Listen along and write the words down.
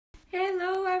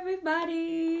Hello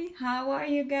everybody, how are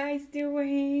you guys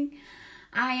doing?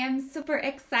 I am super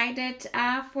excited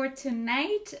for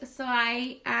tonight. So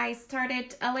I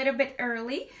started a little bit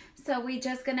early. So we're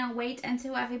just gonna wait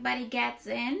until everybody gets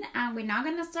in. We're not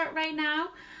gonna start right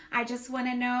now. I just want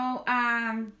to know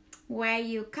where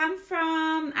you come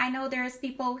from. I know there's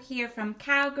people here from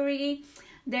Calgary.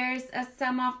 There's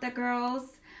some of the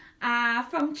girls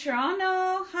from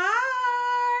Toronto. Hi!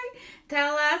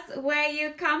 Tell us where you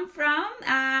come from.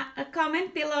 A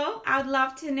comment below. I'd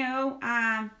love to know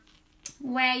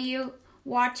where you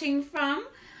watching from.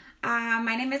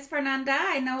 My name is Fernanda.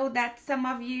 I know that some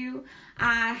of you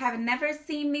have never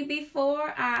seen me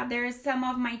before. There's some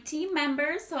of my team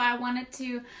members, so I wanted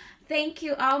to thank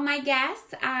you all my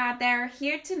guests that are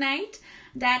here tonight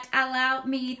that allowed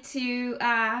me to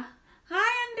hi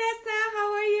Andessa,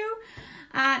 how are you?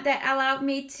 That allowed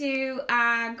me to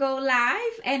go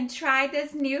live and try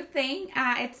this new thing.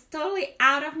 It's totally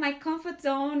out of my comfort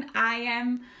zone. I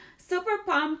am super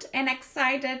pumped and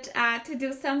excited to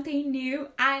do something new.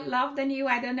 I love the new.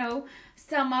 I don't know,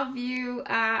 some of you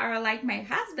are like my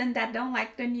husband that don't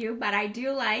like the new, but I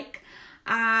do like.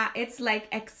 It's like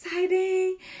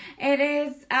exciting. It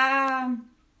is. I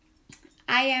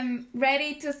am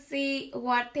ready to see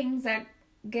what things are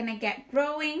gonna get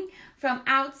growing from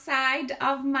outside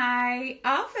of my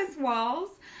office walls.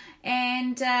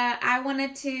 And I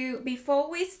wanted to, before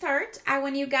we start, I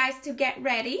want you guys to get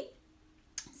ready.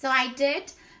 So I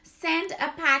did send a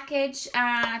package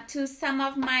to some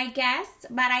of my guests,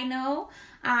 but I know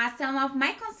some of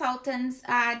my consultants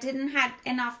didn't have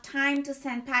enough time to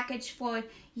send package for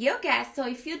your guests. So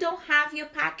if you don't have your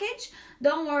package,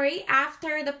 don't worry.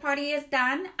 After the party is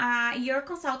done, your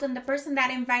consultant, the person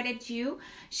that invited you,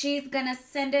 she's gonna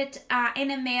send it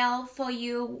in a mail for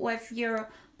you with your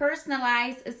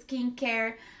personalized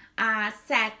skincare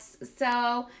sets.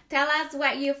 So tell us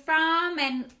where you're from,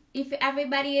 and if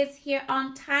everybody is here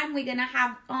on time, we're gonna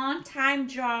have on time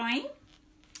drawing.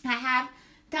 I have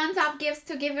tons of gifts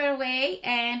to give away,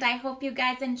 and I hope you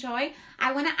guys enjoy.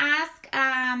 I want to ask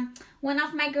one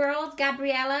of my girls,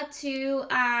 Gabriella, to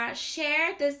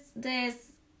share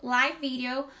this live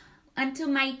video onto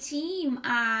my team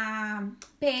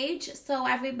page, so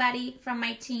everybody from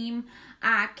my team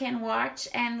can watch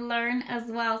and learn as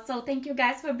well. So thank you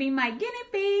guys for being my guinea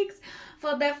pigs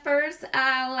for the first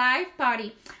live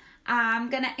party. I'm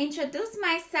gonna introduce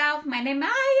myself. My name is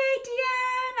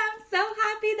Diane. I'm so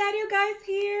happy that you guys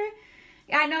here.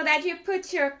 I know that you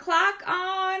put your clock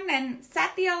on and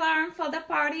set the alarm for the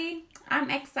party.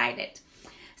 I'm excited.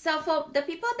 So for the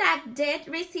people that did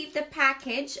receive the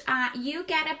package, you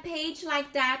get a page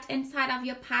like that inside of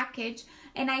your package,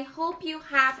 and I hope you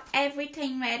have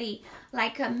everything ready,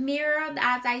 like a mirror,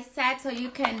 as I said, so you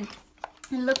can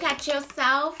look at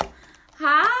yourself.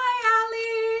 Hi,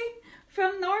 Ali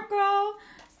from Norco.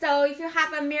 So if you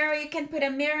have a mirror, you can put a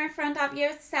mirror in front of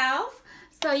yourself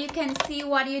so you can see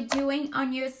what you're doing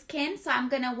on your skin. So I'm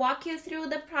gonna walk you through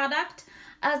the product,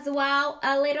 as well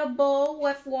a little bowl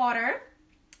with water,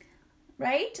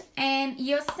 right? And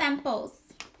your samples.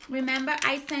 Remember,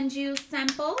 I send you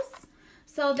samples.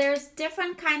 So there's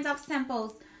different kinds of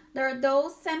samples. There are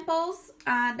those samples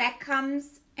that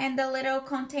comes in the little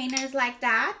containers like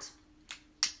that,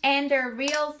 and there are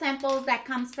real samples that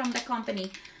comes from the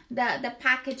company, the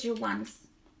package ones.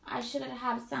 I should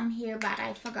have some here, but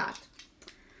I forgot.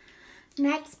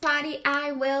 Next party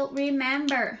I will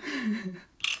remember.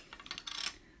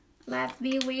 Let's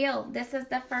be real, this is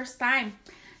the first time.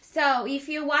 So if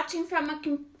you're watching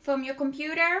from your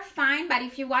computer, fine, but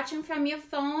if you're watching from your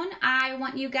phone, I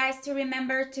want you guys to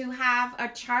remember to have a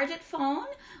charged phone.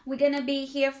 We're gonna be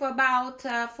here for about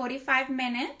 45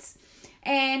 minutes.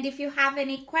 And if you have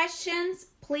any questions,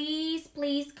 please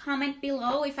comment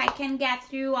below. If I can get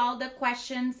through all the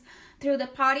questions through the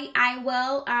party, I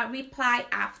will reply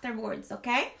afterwards,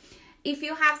 okay? If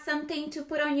you have something to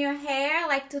put on your hair,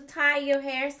 like to tie your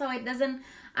hair so it doesn't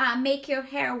make your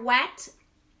hair wet,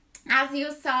 as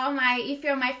you saw, if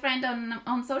you're my friend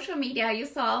on social media, you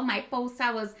saw my posts.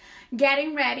 I was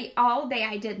getting ready all day.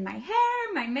 I did my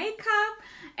hair, my makeup,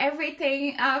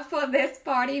 everything for this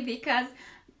party, because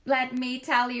let me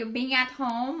tell you, being at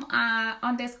home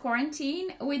on this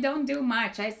quarantine, we don't do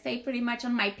much. I stay pretty much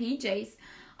on my PJs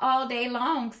all day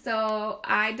long, so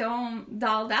I don't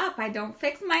dolled up. I don't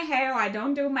fix my hair. I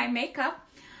don't do my makeup.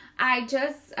 I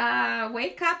just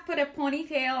wake up, put a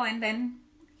ponytail, and then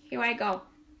here I go.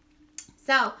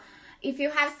 So if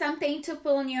you have something to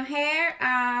put on your hair,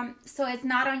 so it's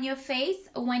not on your face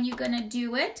when you're gonna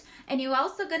do it, and you're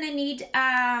also gonna need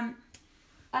a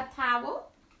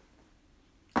towel.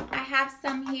 I have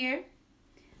some here.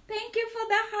 Thank you for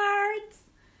the heart.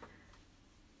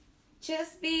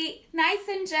 just be nice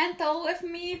and gentle with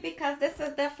me because this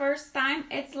is the first time.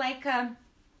 It's like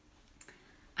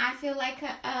I feel like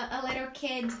a little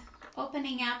kid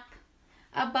opening up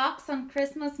a box on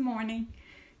Christmas morning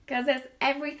because it's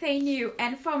everything new.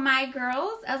 And for my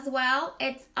girls as well,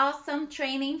 it's awesome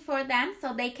training for them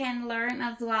so they can learn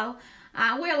as well.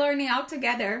 We're learning all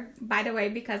together, by the way,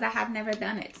 because I have never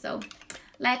done it. So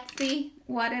let's see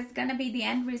what is going to be the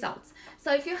end results.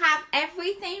 So if you have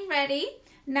everything ready,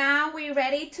 now we're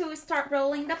ready to start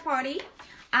rolling the party.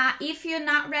 If you're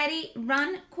not ready,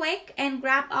 run quick and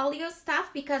grab all your stuff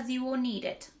because you will need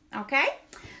it. Okay?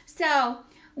 So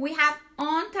we have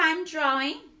on-time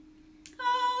drawing.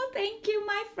 Oh, thank you,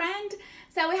 my friend.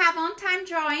 So we have on-time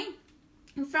drawing.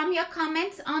 From your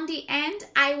comments on the end,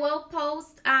 I will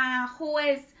post who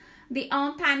is the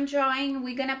on-time drawing.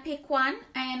 We're gonna pick one,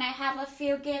 and I have a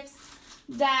few gifts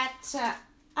that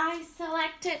I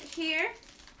selected here.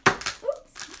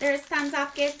 Oops, there's tons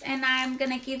of gifts, and I'm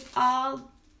gonna give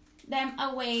all them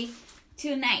away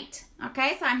tonight.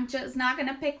 Okay, so I'm just not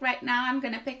gonna pick right now. I'm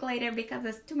gonna pick later because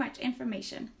there's too much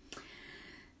information.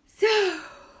 So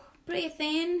breathe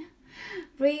in,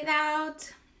 breathe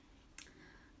out.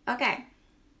 Okay.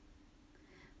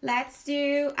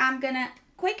 I'm gonna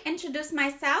quick introduce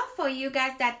myself for you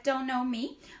guys that don't know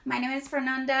me. My name is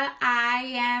Fernanda.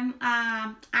 I am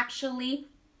actually,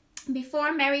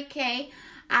 before Mary Kay,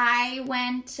 I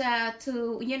went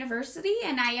to university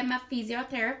and I am a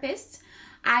physiotherapist.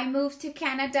 I moved to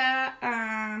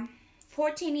Canada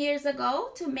 14 years ago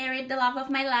to marry the love of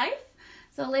my life.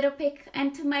 So a little peek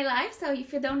into my life, so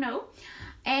if you don't know.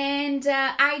 And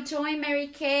I joined Mary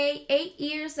Kay 8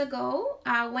 years ago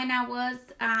when I was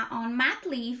on mat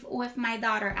leave with my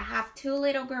daughter. I have two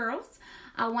little girls.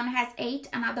 One has 8,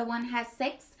 another one has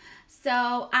 6.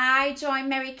 So I joined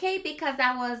Mary Kay because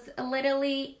I was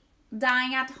literally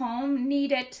dying at home,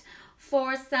 needed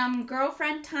for some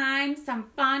girlfriend time,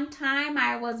 some fun time.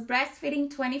 I was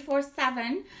breastfeeding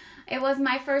 24/7. It was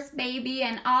my first baby,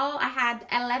 and I had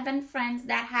 11 friends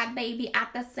that had baby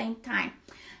at the same time.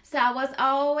 So I was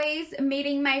always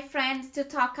meeting my friends to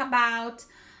talk about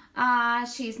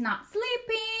she's not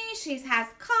sleeping, she has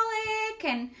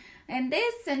colic, and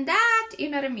this and that, you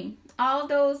know what I mean? All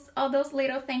those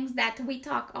little things that we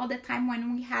talk all the time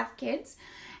when we have kids.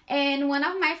 And one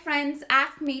of my friends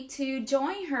asked me to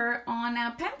join her on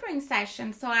a pampering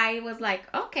session. So I was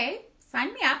like, okay,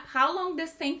 sign me up. How long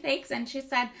this thing takes? And she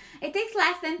said, it takes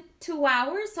less than 2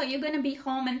 hours, so you're going to be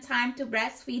home in time to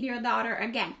breastfeed your daughter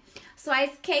again. So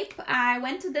I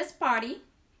went to this party,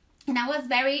 and I was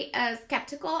very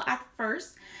skeptical at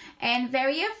first and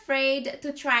very afraid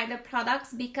to try the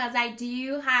products because I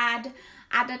had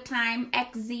at the time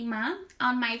eczema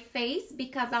on my face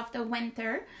because of the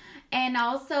winter, and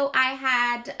also I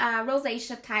had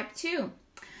rosacea type 2.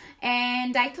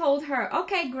 And I told her,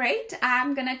 okay, great,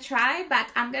 I'm gonna try, but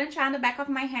I'm gonna try on the back of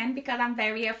my hand because I'm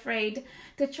very afraid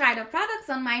to try the products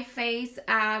on my face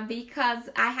because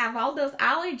I have all those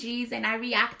allergies and I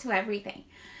react to everything.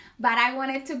 But I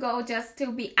wanted to go just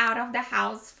to be out of the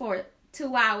house for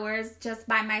 2 hours just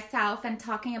by myself and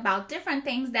talking about different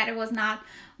things that it was not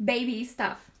baby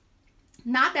stuff.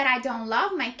 Not that I don't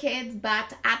love my kids,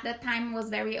 but at the time it was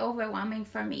very overwhelming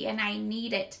for me and I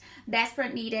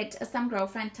desperately needed some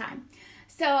girlfriend time.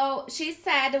 So she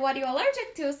said, what are you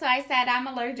allergic to? So I said, I'm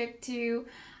allergic to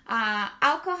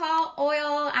alcohol,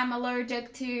 oil, I'm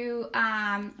allergic to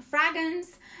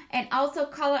fragrance, and also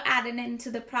color added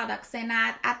into the products. And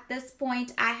at this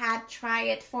point, I had tried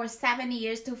it for 7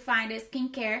 years to find a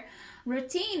skincare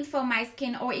routine for my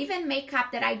skin or even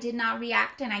makeup that I did not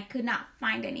react, and I could not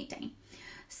find anything.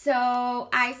 So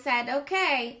I said,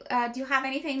 okay, do you have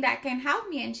anything that can help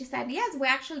me? And she said, yes, we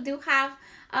actually do have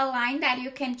a line that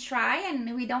you can try,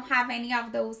 and we don't have any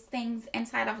of those things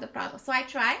inside of the product. So I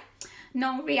tried,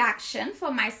 no reaction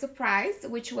for my surprise,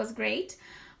 which was great,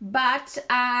 but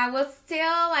I was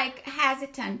still like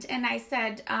hesitant. And I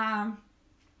said,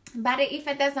 but if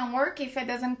it doesn't work, if it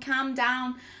doesn't calm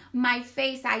down my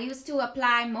face, I used to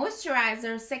apply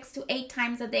moisturizer 6 to 8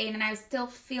 times a day and I still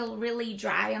feel really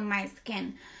dry on my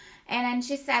skin. And then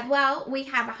she said, well, we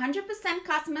have 100%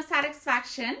 customer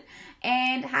satisfaction,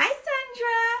 and hi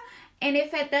Sandra, and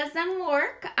if it doesn't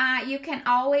work, you can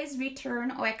always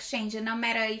return or exchange it, no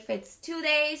matter if it's 2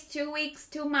 days, 2 weeks,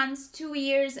 2 months, 2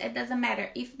 years, it doesn't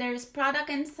matter. If there's product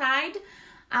inside,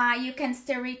 you can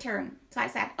still return. So I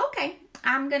said, okay,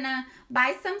 I'm gonna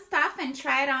buy some stuff and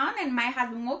try it on, and my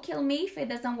husband will kill me if it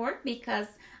doesn't work because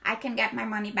I can get my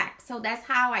money back. So that's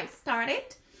how I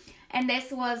started, and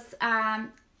this was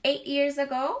 8 years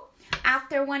ago.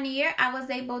 After 1 year, I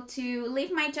was able to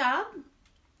leave my job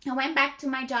I went back to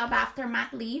my job after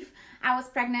mat leave. I was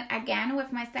pregnant again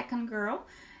with my second girl,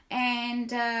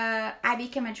 and I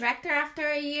became a director after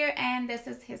a year, and this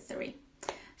is history.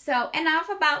 So enough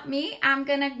about me. I'm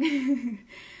gonna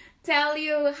tell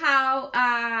you how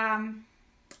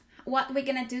what we're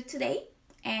gonna do today.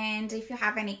 And if you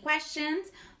have any questions,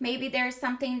 maybe there's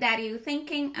something that you're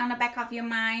thinking on the back of your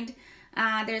mind,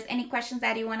 there's any questions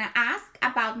that you want to ask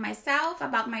about myself,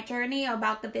 about my journey, or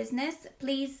about the business,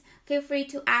 please feel free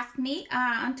to ask me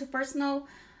onto personal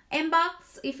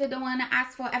inbox. If you don't want to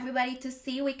ask for everybody to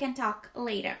see, we can talk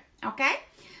later, okay?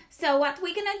 So what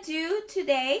we're gonna do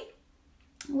today,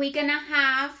 we're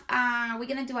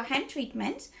gonna do a hand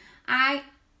treatment.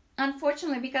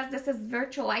 Unfortunately, because this is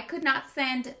virtual, I could not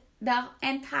send the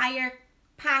entire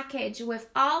package with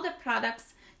all the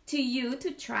products to you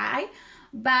to try.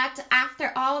 But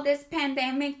after all this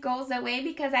pandemic goes away,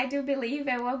 because I do believe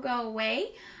it will go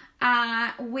away,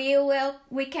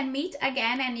 we can meet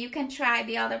again and you can try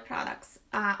the other products,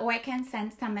 or I can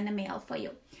send some in the mail for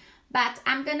you. But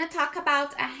I'm gonna talk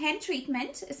about a hand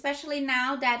treatment, especially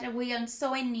now that we are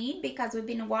so in need because we've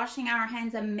been washing our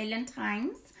hands a million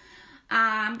times.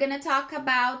 I'm gonna talk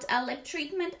about a lip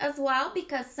treatment as well,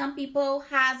 because some people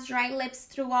has dry lips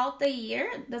throughout the year.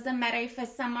 Doesn't matter if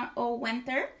it's summer or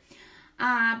winter.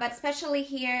 But especially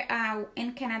here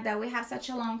in Canada, we have such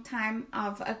a long time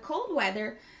of cold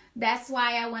weather. That's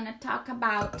why I want to talk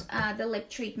about the lip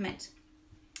treatment.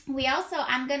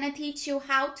 I'm going to teach you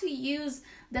how to use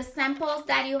the samples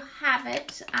that you have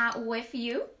it with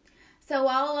you. So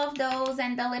all of those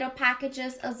and the little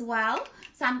packages as well.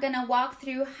 So I'm going to walk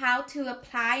through how to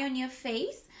apply on your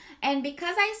face. And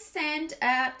because I send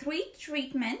 3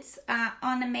 treatments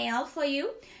on the mail for you,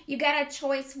 you get a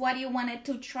choice what you wanted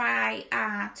to try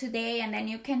today, and then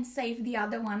you can save the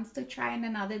other ones to try in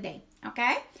another day,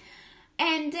 okay?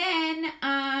 And then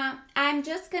I'm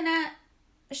just gonna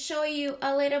show you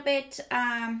a little bit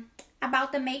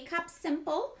about the makeup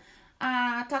simple,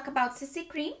 talk about CC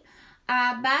cream,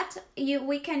 but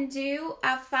we can do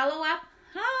a follow-up.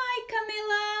 Hi,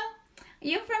 Camilla.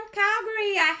 You're from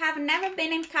Calgary. I have never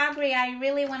been in Calgary. I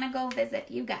really want to go visit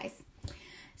you guys.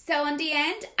 So in the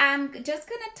end, I'm just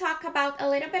going to talk about a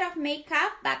little bit of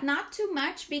makeup, but not too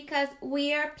much, because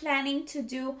we are planning to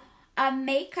do a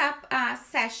makeup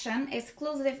session,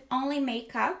 exclusive only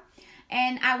makeup.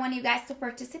 And I want you guys to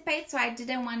participate, so I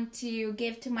didn't want to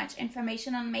give too much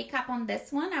information on makeup on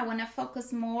this one. I want to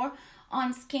focus more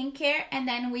on skincare, and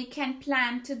then we can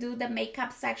plan to do the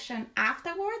makeup section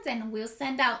afterwards, and we'll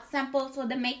send out samples for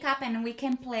the makeup and we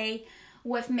can play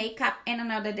with makeup in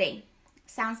another day.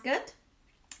 Sounds good?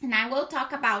 And I will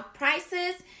talk about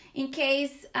prices in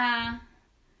case,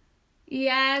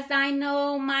 yes, I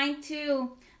know, mine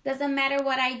too. Doesn't matter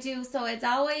what I do, so it's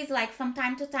always like from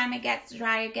time to time it gets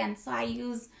dry again, so I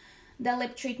use the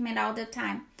lip treatment all the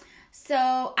time.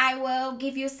 So I will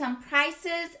give you some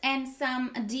prices and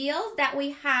some deals that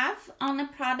we have on the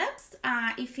products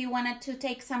if you wanted to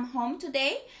take some home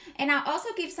today. And I'll also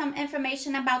give some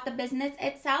information about the business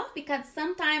itself, because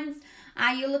sometimes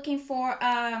you're looking for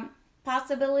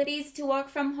possibilities to work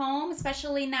from home,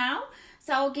 especially now.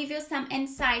 So I'll give you some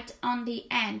insight on the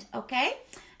end, okay?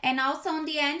 And also on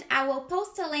the end, I will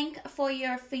post a link for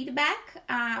your feedback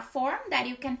form that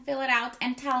you can fill it out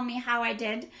and tell me how I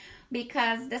did,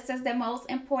 because this is the most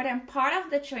important part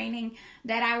of the training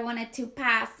that I wanted to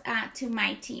pass to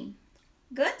my team.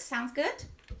 Good? Sounds good?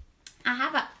 I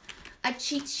have a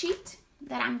cheat sheet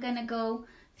that I'm gonna go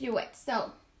through it.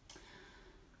 So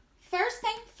first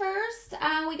thing first,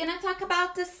 we're gonna talk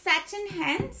about the satin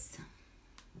hands.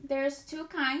 There's 2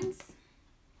 kinds.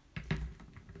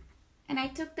 And I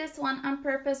took this one on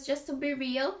purpose just to be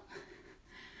real.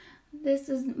 This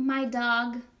is my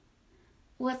dog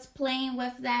was playing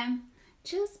with them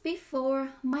just before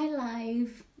my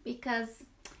live, because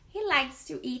he likes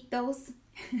to eat those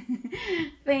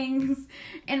things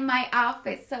in my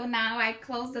office. So now I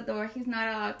close the door. He's not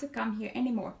allowed to come here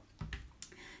anymore.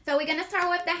 So we're gonna start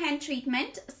with the hand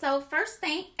treatment. So first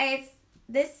thing is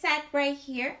this set right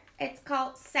here. It's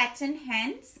called Satin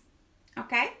Hands,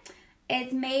 okay?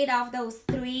 It's made of those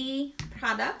 3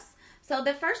 products. So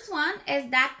the first one is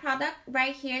that product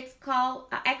right here. It's called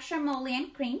Extra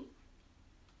Emollient Cream.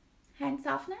 Hand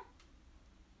softener?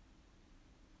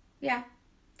 Yeah.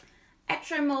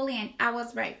 Extra Emollient, I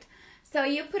was right. So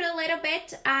you put a little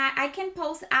bit. I can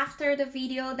post after the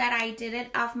video that I did it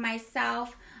of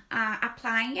myself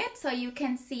applying it, so you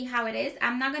can see how it is.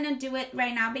 I'm not gonna do it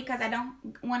right now because I don't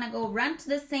want to go run to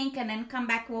the sink and then come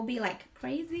back. We'll be like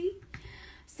crazy.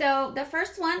 So the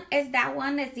first one is that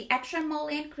one is the Extra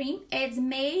Emollient Cream. It's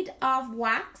made of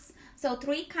wax, So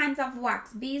 3 kinds of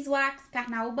wax: beeswax,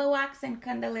 carnauba wax, and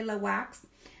candelilla wax.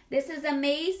 This is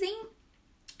amazing.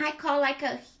 I call like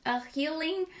a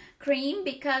healing cream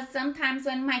because sometimes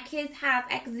when my kids have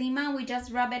eczema, we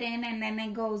just rub it in and then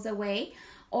it goes away.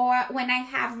 Or when I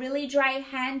have really dry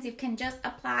hands, you can just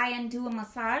apply and do a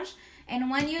massage. And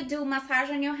when you do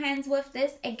massage on your hands with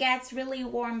this, it gets really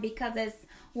warm because it's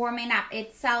warming up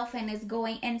itself and is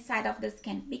going inside of the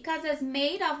skin. Because it's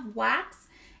made of wax,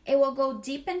 it will go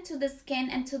deep into the skin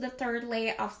and to the 3rd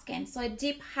layer of skin. So a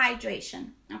deep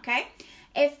hydration, okay?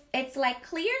 If it's like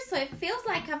clear, so it feels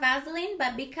like a Vaseline,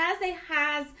 but because it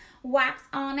has wax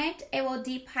on it, it will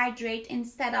deep hydrate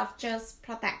instead of just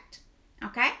protect,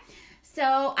 okay?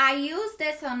 So I use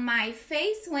this on my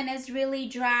face when it's really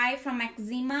dry from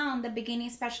eczema on the beginning,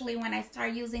 especially when I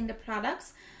start using the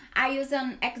products. I use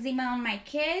on eczema on my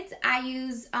kids. I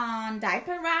use on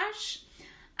diaper rash.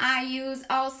 I use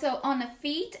also on the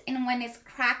feet and when it's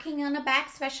cracking on the back,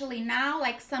 especially now,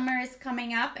 like summer is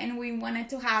coming up and we wanted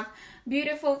to have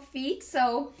beautiful feet.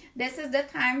 So this is the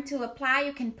time to apply.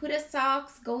 You can put a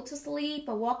socks, go to sleep,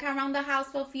 or walk around the house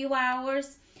for a few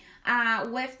hours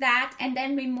with that, and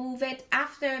then remove it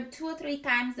after 2 or 3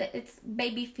 times. It's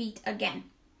baby feet again,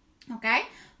 okay?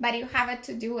 But you have it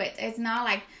to do it. It's not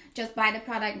like just buy the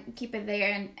product, keep it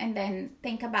there, and then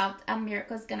think about a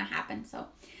miracle is gonna happen. So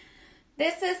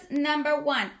this is number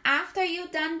 1. After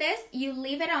you've done this, you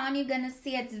leave it on. You're gonna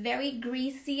see it's very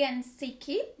greasy and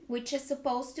sticky, which is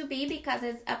supposed to be because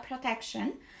it's a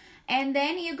protection. And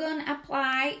then you're gonna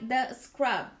apply the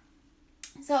scrub.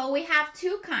 So we have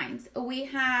 2 kinds. We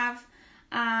have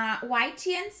white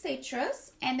tea and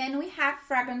citrus, and then we have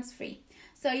fragrance free.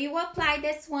 So you apply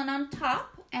this one on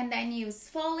top and then you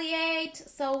exfoliate.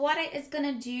 So what it is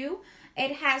gonna do,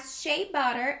 it has shea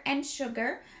butter and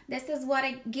sugar. This is what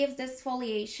it gives this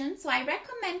exfoliation. So I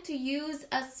recommend to use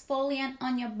a exfoliant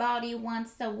on your body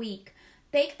once a week.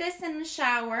 Take this in the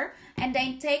shower and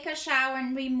then take a shower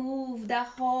and remove the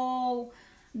whole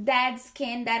dead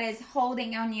skin that is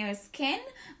holding on your skin,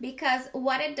 because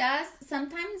what it does,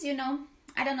 sometimes, you know,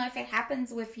 I don't know if it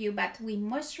happens with you, but we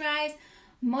moisturize,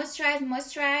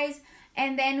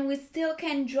 and then we still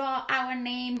can draw our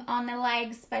name on the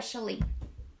legs especially.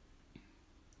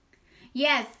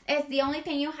 Yes, it's the only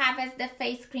thing you have is the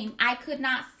face cream. I could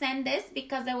not send this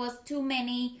because there was too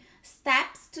many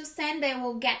steps to send. They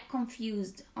will get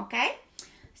confused, okay?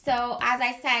 So as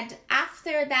I said,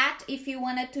 after that, if you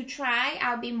wanted to try,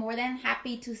 I'll be more than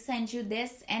happy to send you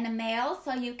this in the mail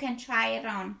so you can try it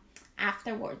on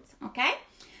afterwards, okay?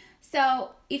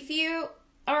 So if you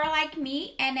are like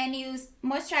me and then you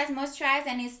moisturize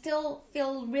and you still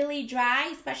feel really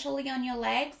dry, especially on your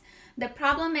legs, the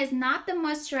problem is not the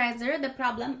moisturizer. The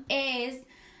problem is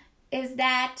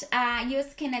that your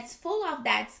skin is full of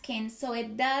that skin, so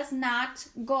it does not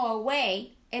go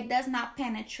away. It does not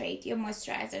penetrate your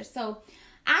moisturizer. So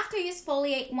after you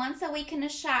exfoliate once a week in a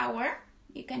shower,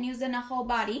 you can use it in a whole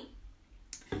body.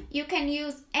 You can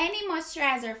use any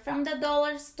moisturizer from the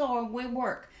dollar store will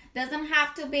work. Doesn't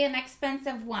have to be an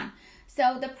expensive one.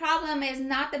 So the problem is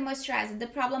not the moisturizer. The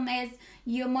problem is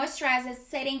your moisturizer is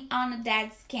sitting on a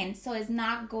dead skin, so it's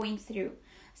not going through.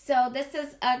 So this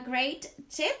is a great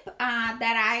tip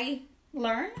that I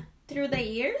learned through the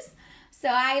years. So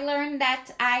I learned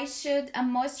that I should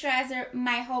moisturize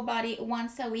my whole body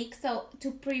once a week, so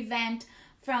to prevent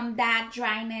from that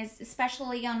dryness,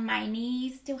 especially on my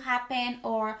knees to happen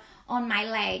or on my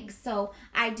legs. So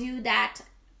I do that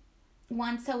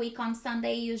once a week. On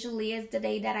Sunday usually is the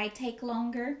day that I take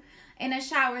longer in a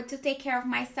shower to take care of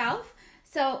myself.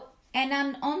 So, and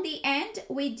then on the end,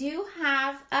 we do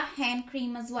have a hand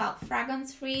cream as well,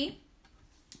 fragrance free,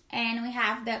 and we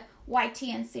have the white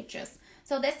tea and citrus.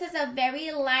 So this is a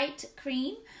very light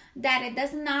cream that it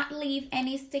does not leave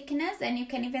any stickiness, and you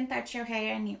can even touch your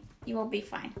hair and you will be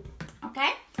fine,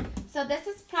 okay? So this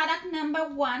is product number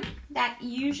 1 that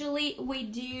usually we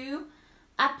do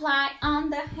apply on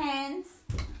the hands.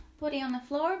 Put it on the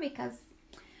floor because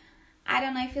I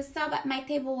don't know if you saw, but my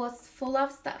table was full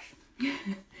of stuff.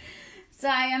 So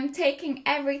I am taking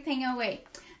everything away.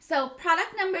 So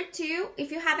product number 2,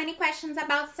 if you have any questions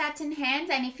about satin hands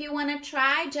and if you want to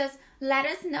try, just let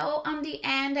us know on the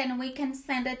end and we can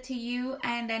send it to you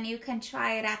and then you can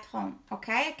try it at home,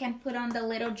 okay? I can put on the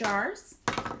little jars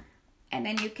and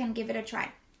then you can give it a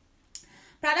try.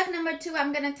 Product number 2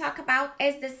 I'm going to talk about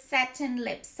is the satin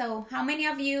lips. So how many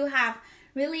of you have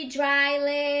really dry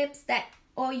lips that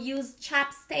or use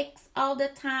chapsticks all the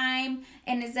time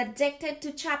and is addicted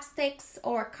to chapsticks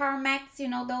or Carmex, you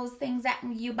know, those things that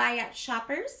you buy at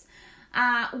Shoppers?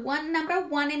 Number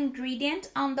one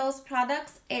ingredient on those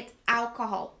products, it's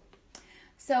alcohol.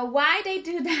 So why they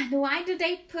do that? Why do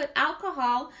they put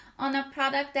alcohol on a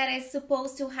product that is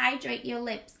supposed to hydrate your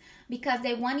lips? Because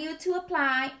they want you to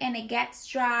apply and it gets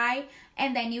dry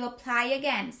and then you apply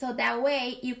again. So that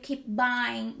way you keep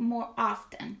buying more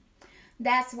often.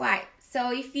 That's why.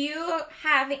 So if you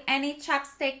have any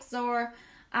chopsticks or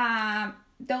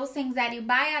those things that you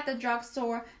buy at the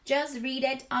drugstore, just read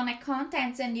it on the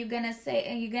contents and you're gonna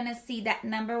see that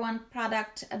number one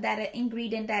product, that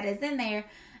ingredient that is in there,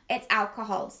 it's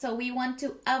alcohol. So we want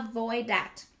to avoid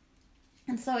that.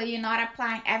 And so you're not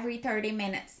applying every 30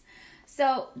 minutes.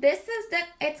 So this is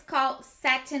it's called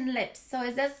Satin Lips. So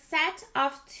it's a set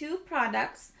of 2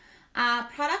 products.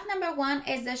 Product number 1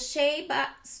 is the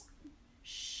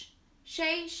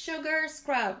Shea Sugar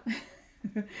Scrub.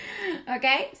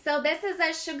 Okay, so this is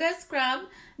a sugar scrub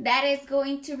that is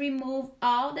going to remove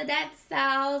all the dead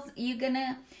cells.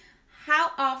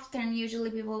 How often,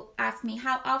 usually people ask me,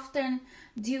 how often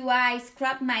do I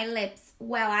scrub my lips?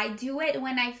 Well, I do it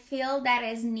when I feel that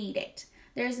is needed.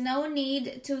 There's no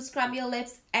need to scrub your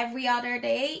lips every other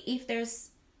day if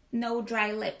there's no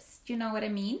dry lips. You know what I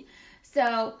mean?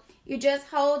 So you just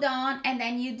hold on and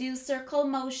then you do circle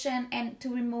motion and to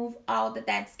remove all the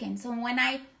dead skin. So when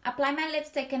I apply my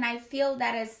lipstick and I feel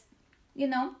that is,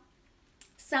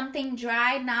 something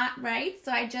dry, not right,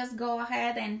 so I just go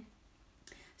ahead and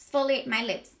exfoliate my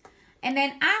lips. And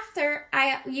then after,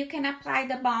 you can apply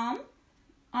the balm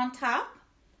on top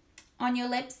on your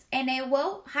lips and it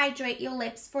will hydrate your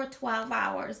lips for 12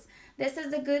 hours. This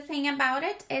is the good thing about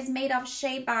it. It's made of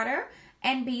shea butter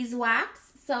and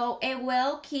beeswax, so it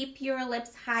will keep your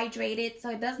lips hydrated. So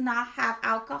it does not have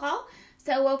alcohol,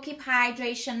 so it will keep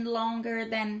hydration longer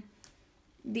than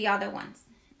the other ones.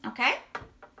 Okay,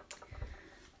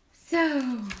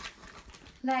 so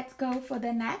let's go for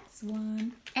the next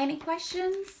one. Any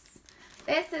questions?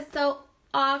 This is so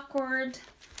awkward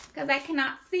because I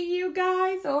cannot see you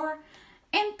guys or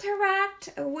interact,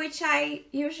 which I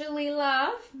usually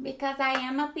love because I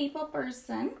am a people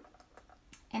person.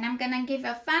 And I'm gonna give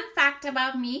a fun fact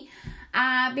about me.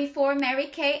 Before Mary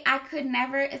Kay, I could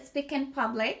never speak in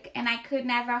public and I could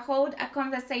never hold a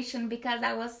conversation because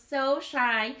I was so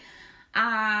shy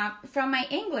from my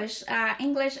English.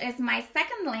 English is my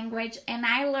second language and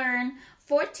I learned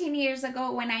 14 years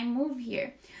ago when I moved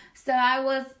here. So I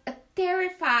was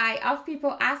terrified of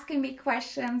people asking me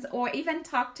questions or even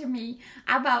talk to me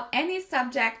about any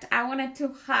subject. I wanted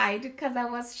to hide because I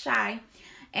was shy.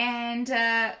 And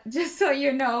just so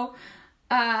you know,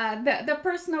 the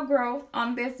personal growth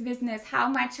on this business, how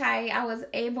much I was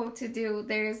able to do,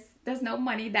 there's no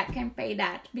money that can pay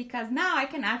that, because now I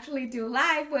can actually do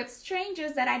live with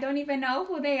strangers that I don't even know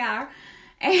who they are.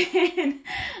 And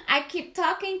I keep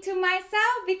talking to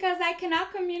myself because I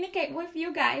cannot communicate with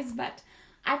you guys. But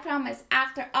I promise,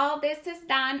 after all this is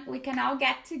done, we can all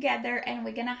get together and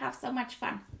we're gonna have so much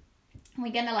fun.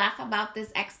 We're gonna laugh about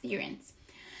this experience.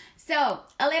 So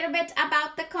a little bit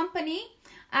about the company.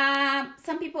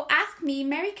 Some people ask me,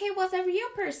 Mary Kay was a real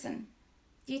person.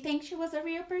 Do you think she was a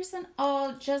real person?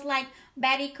 Or just like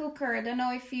Betty Cooker? I don't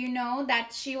know if you know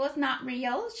that she was not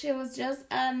real. She was just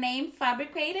a name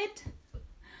fabricated.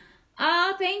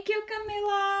 Oh, thank you,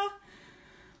 Camilla.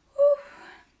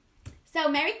 Whew. So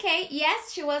Mary Kay,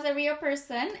 yes, she was a real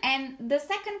person. And the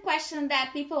second question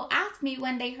that people ask me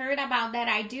when they heard about that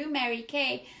I do Mary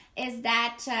Kay is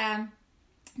that...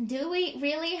 do we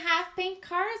really have pink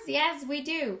cars? Yes, we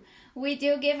do. We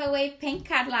do give away pink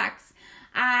Cadillacs.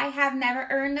 I have never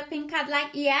earned a pink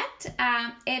Cadillac yet.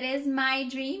 It is my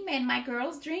dream and my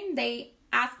girl's dream. They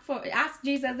ask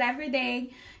Jesus every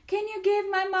day, can you give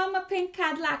my mom a pink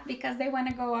Cadillac? Because they want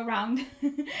to go around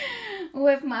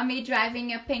with mommy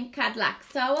driving a pink Cadillac.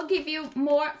 So I will give you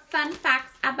more fun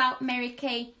facts about Mary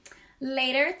Kay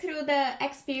later through the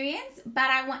experience, but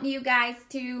I want you guys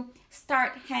to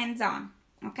start hands-on.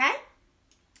 Okay,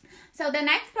 so the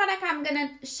next product I'm gonna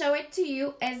show it to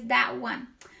you is that one.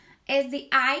 Is the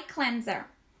eye cleanser.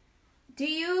 Do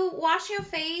you wash your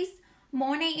face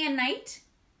morning and night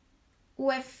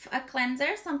with a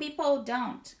cleanser? Some people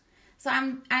don't. So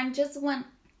I'm just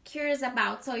curious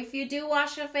about. So if you do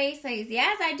wash your face, say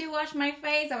yes, I do wash my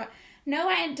face, or no,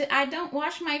 I don't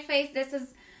wash my face. This is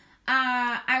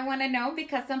I want to know,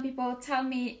 because some people tell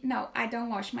me no, I don't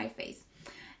wash my face.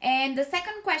 And the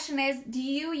second question is, do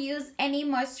you use any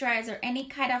moisturizer, any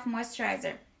kind of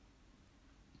moisturizer?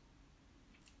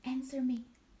 Answer me.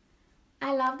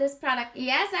 I love this product.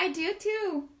 Yes, I do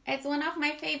too. It's one of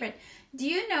my favorite. Do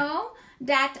you know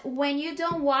that when you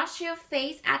don't wash your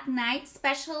face at night,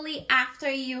 especially after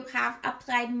you have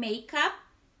applied makeup,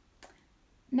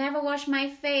 never wash my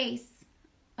face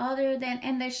other than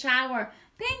in the shower.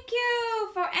 Thank you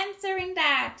for answering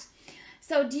that.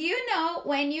 So do you know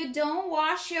when you don't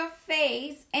wash your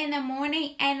face in the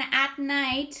morning and at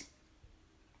night,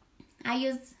 I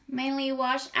use mainly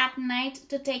wash at night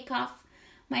to take off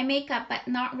my makeup, but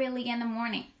not really in the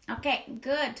morning. Okay,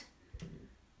 good.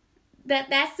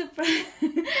 That's super.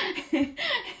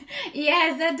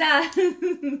 Yes, it does.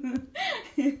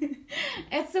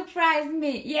 It surprised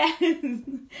me. Yes.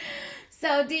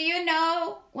 So do you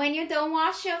know when you don't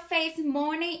wash your face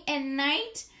morning and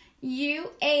night,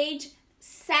 you age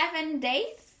 7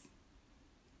 days?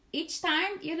 Each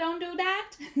time you don't do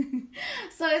that?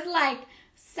 So it's like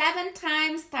 7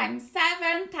 times 7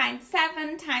 times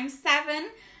 7 times 7.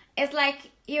 It's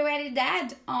like you're already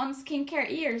dead on skincare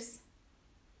years.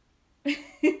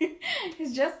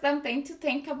 It's just something to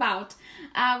think about,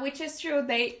 which is true.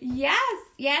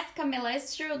 Yes, Camilla,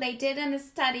 it's true. They did in a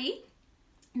study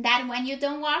that when you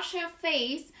don't wash your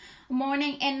face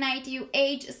morning and night, you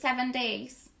age 7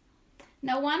 days.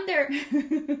 No wonder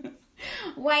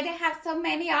why they have so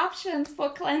many options for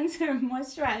cleanser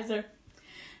moisturizer.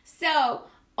 So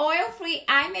oil-free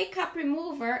eye makeup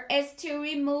remover is to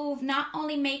remove not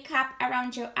only makeup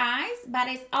around your eyes, but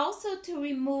it's also to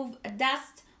remove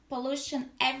dust, pollution,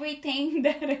 everything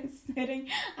that is sitting.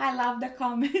 I love the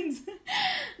comments.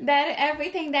 That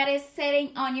everything that is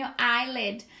sitting on your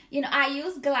eyelid. You know, I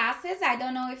use glasses. I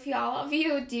don't know if all of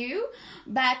you do,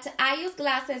 but I use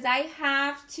glasses. I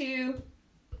have to.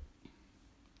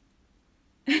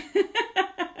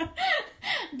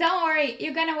 Don't worry,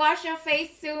 you're gonna wash your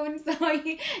face soon, so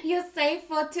you're safe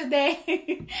for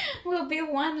today. Will be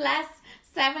one less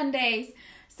 7 days.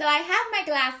 So I have my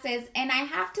glasses and I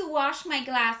have to wash my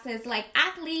glasses like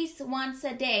at least once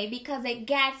a day because it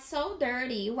gets so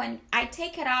dirty. When I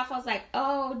take it off, I was like,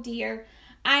 oh dear,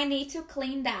 I need to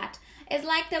clean that. It's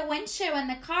like the windshield in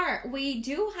the car. We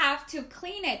do have to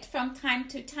clean it from time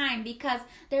to time because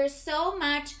there's so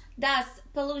much dust,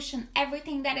 pollution,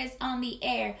 everything that is on the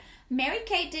air. Mary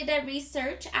Kay did a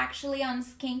research actually on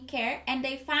skincare, and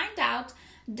they find out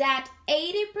that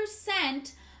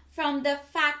 80% from the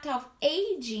fact of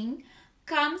aging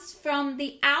comes from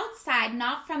the outside,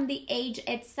 not from the age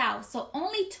itself. So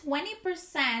only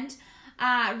 20%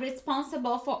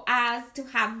 responsible for us to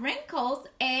have wrinkles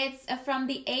is from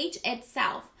the age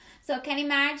itself. So can you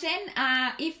imagine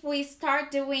if we start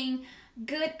doing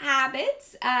good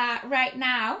habits right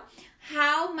now,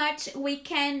 how much we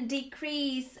can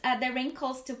decrease the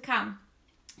wrinkles to come.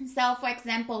 So for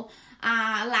example,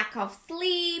 lack of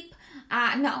sleep,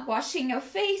 not washing your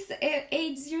face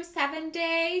ages you 7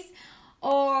 days,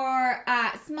 or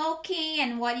smoking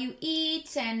and what you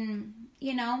eat, and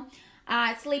you know,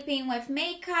 sleeping with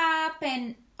makeup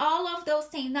and all of those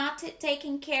things, not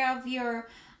taking care of your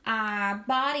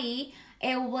body,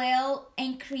 it will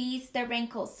increase the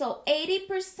wrinkles. So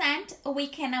 80% we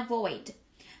can avoid.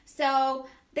 So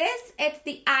this, it's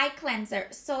the eye cleanser.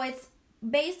 So it's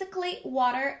basically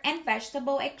water and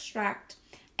vegetable extract,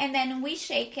 and then we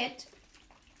shake it,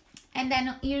 and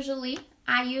then usually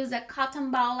I use a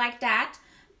cotton ball like that,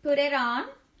 put it on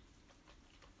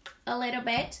a little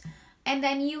bit, and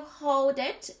then you hold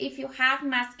it. If you have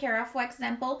mascara, for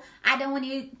example, I don't want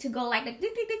you to go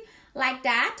like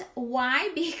that. Why?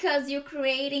 Because you're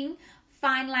creating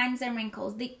fine lines and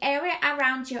wrinkles. The area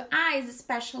around your eyes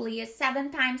especially is 7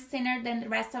 times thinner than the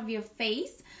rest of your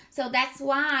face. So that's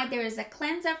why there is a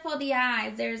cleanser for the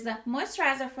eyes, there's a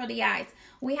moisturizer for the eyes.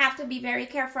 We have to be very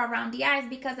careful around the eyes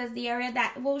because it's the area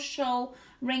that will show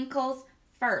wrinkles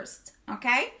first,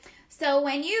 okay? So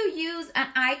when you use an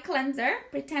eye cleanser,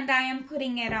 pretend I am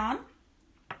putting it on,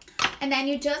 and then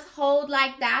you just hold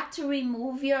like that to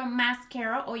remove your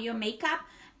mascara or your makeup.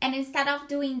 And instead of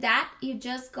doing that, you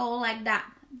just go like that,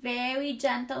 very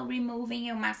gentle, removing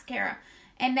your mascara.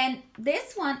 And then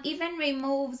this one even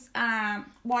removes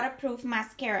waterproof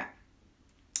mascara.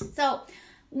 So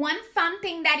one fun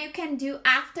thing that you can do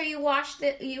after you watch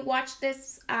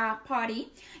this party,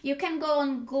 you can go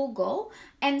on Google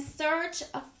and search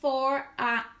for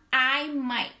eye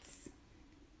mites.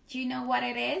 Do you know what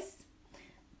it is?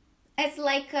 It's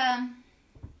like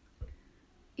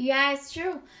yeah, it's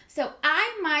true. So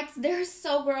eye mites, they're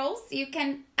so gross. You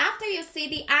can, after you see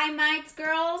the eye mites,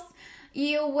 girls,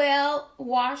 you will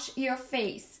wash your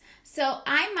face. So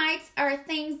eye mites are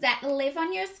things that live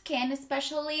on your skin,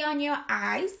 especially on your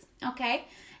eyes, okay?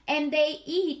 And they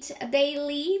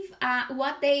leave,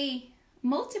 what they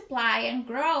multiply and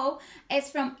grow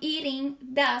is from eating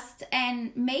dust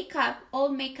and makeup,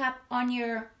 old makeup on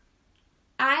your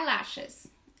eyelashes,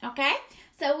 okay?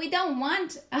 So we don't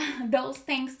want those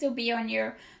things to be on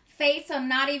your face, so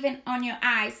not even on your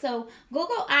eyes. So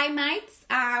Google eye mites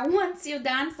once you're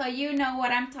done, so you know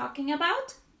what I'm talking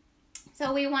about.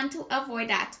 So we want to avoid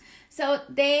that. So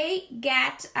they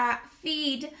get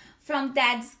feed from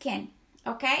dead skin,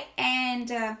 okay,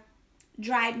 and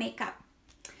dry makeup.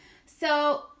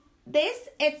 So this,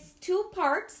 it's two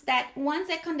parts, that one's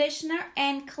a conditioner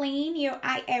and clean your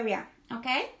eye area,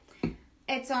 okay.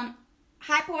 It's on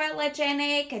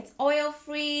hypoallergenic, it's oil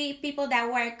free. People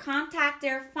that wear contact,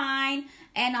 they're fine,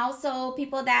 and also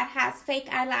people that has fake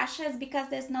eyelashes, because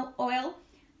there's no oil,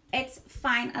 it's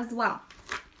fine as well,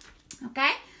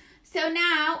 okay. So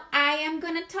now I am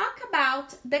gonna talk about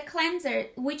the cleanser,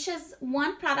 which is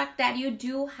one product that you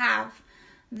do have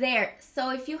there.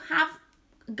 So if you have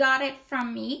got it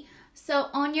from me, so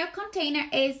on your container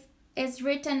is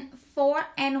written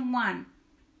 4-in-1.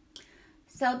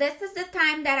 So this is the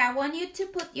time that I want you to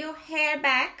put your hair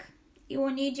back. You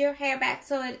will need your hair back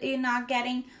so you're not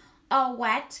getting all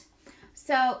wet.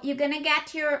 So you're gonna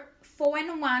get your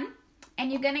 4-in-1,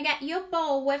 and you're gonna get your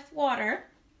bowl with water.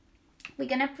 We're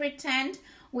gonna pretend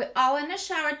we're all in the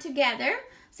shower together.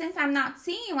 Since I'm not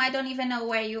seeing you, I don't even know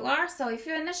where you are. So if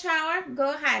you're in the shower,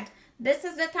 go ahead. This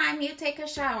is the time you take a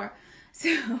shower. So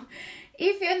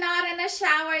if you're not in a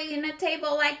shower, you're in a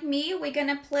table like me, we're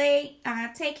gonna play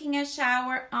taking a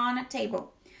shower on a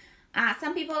table.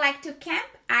 Some people like to camp.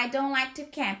 I don't like to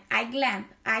camp. I glamp.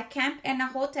 I camp in a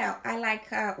hotel. I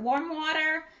like warm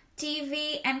water,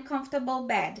 TV, and comfortable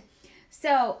bed.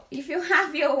 So if you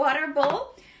have your water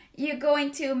bowl, you're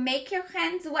going to make your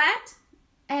hands wet,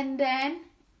 and then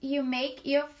you make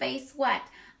your face wet.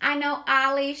 I know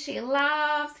Ali, she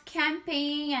loves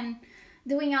camping and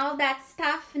doing all that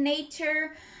stuff,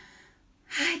 nature.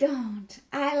 I don't.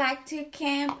 I like to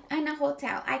camp in a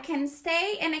hotel. I can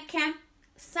stay in a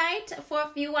campsite for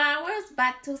a few hours,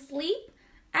 but to sleep,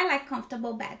 I like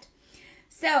comfortable bed.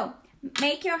 So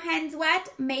make your hands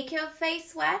wet, make your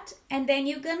face wet, and then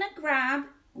you're gonna grab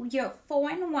your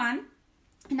 4-in-1,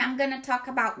 and I'm gonna talk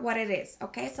about what it is,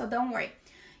 okay? So don't worry.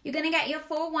 You're gonna get your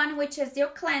 4-in-1, which is your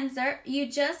cleanser. You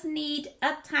just need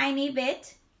a tiny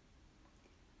bit.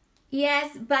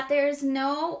 Yes, but there's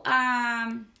no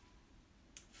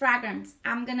fragrance.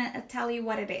 I'm gonna tell you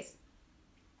what it is.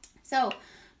 So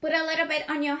put a little bit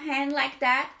on your hand like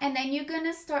that, and then you're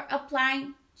gonna start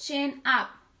applying chin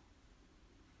up.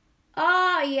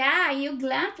 Oh yeah, you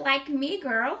glamp like me,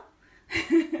 girl.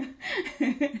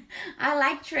 I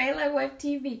like trailer with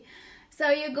TV. So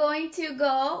you're going to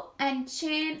go and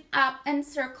chin up in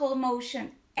circle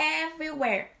motion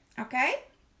everywhere, okay?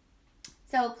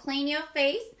 So clean your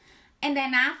face, and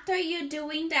then after you're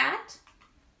doing that,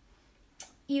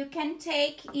 you can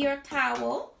take your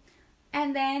towel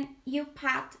and then you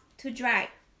pat to dry,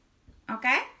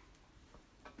 okay?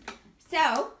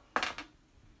 So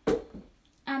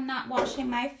I'm not washing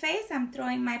my face. I'm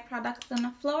throwing my products on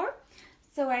the floor,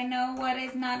 so I know what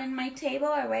is not in my table.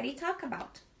 I already talked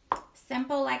about.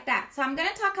 Simple like that. So I'm gonna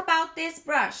talk about this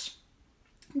brush.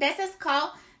 This is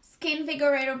called Skin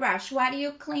Vigorator brush. While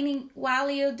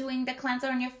you're doing the cleanser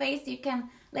on your face, you can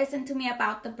listen to me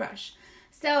about the brush.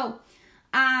 So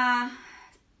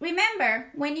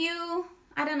remember, when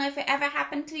I don't know if it ever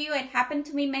happened to you. It happened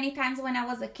to me many times when I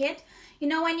was a kid. You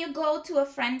know, when you go to a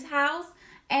friend's house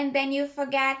and then you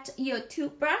forget your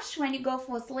toothbrush when you go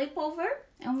for a sleepover,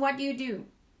 and what do?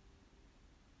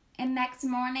 And next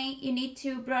morning you need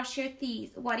to brush your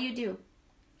teeth. What do?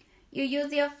 You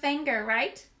use your finger,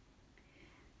 right?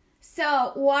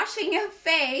 So washing your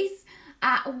face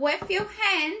with your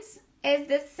hands is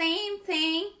the same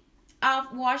thing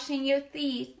of washing your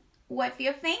teeth with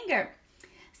your finger.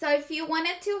 So if you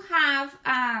wanted to have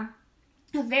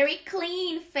a very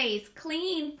clean face,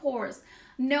 clean pores,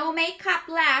 no makeup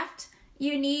left,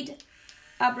 you need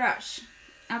a brush,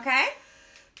 okay?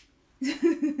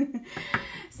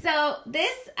 So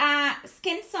this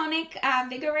SkinSonic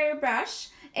Vigorator brush,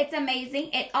 it's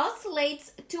amazing. It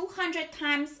oscillates 200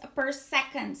 times per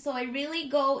second, so it really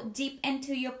go deep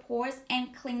into your pores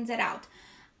and cleans it out.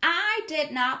 I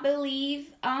did not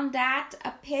believe on that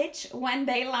pitch when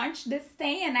they launched this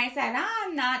thing, and I said,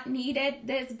 I'm not needed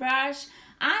this brush.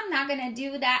 I'm not gonna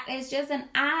do that. It's just an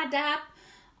add-up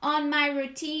on my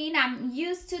routine. I'm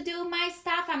used to do my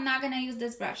stuff. I'm not gonna use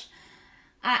this brush.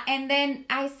 And then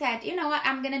I said, you know what,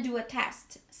 I'm gonna do a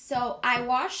test. So I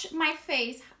wash my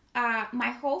face,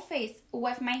 my whole face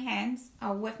with my hands,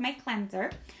 with my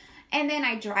cleanser, and then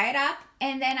I dry it up,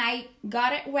 and then I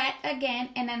got it wet again,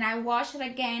 and then I wash it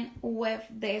again with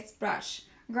this brush.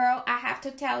 Girl, I have to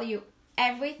tell you,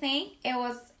 everything, it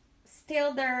was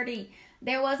still dirty.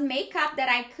 There was makeup that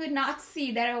I could not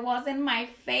see, that it was in my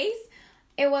face.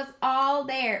 it was all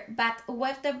there, but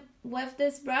with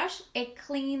this brush, it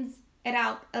cleans it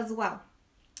out as well.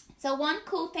 So one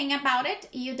cool thing about it,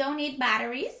 you don't need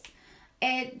batteries.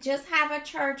 It just have a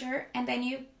charger, and then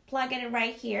you plug it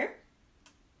right here.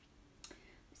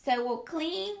 So it will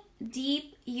clean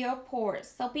deep your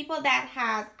pores. So people that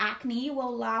have acne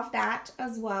will love that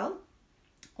as well,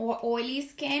 or oily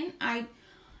skin.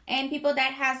 And people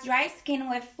that has dry skin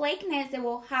with flakiness, it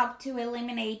will help to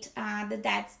eliminate the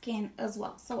dead skin as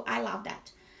well. So I love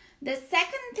that. The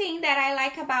second thing that I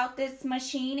like about this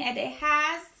machine, it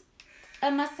has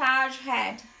a massage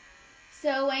head.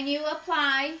 So when you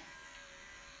apply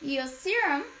your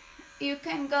serum, you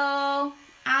can go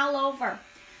all over.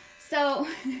 So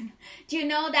do you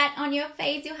know that on your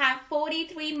face you have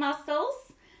 43 muscles?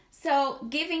 So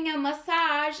giving a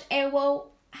massage, it will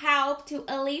help to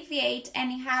alleviate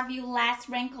and have you less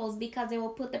wrinkles, because it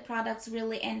will put the products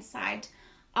really inside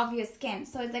of your skin.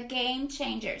 So it's a game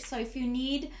changer. So if you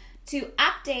need to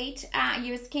update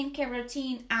your skincare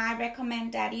routine, I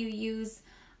recommend that you use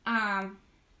a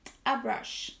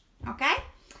brush. Okay,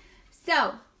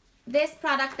 so this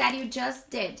product that you just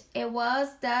did, it was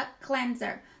the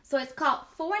cleanser. So it's called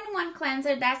 4-in-1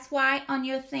 cleanser. That's why on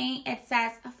your thing it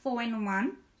says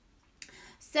 4-in-1.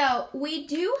 So we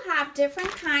do have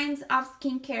different kinds of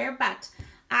skincare, but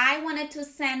I wanted to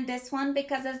send this one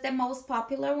because it's the most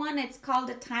popular one. It's called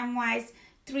the TimeWise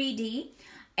 3D.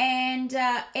 And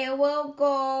it will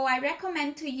go, I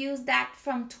recommend to use that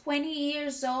from 20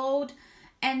 years old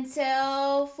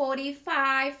until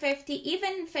 45, 50,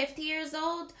 even 50 years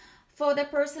old. For the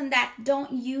person that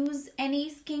don't use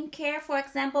any skincare, for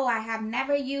example, I have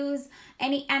never used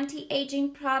any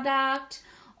anti-aging product,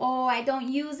 or I don't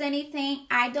use anything.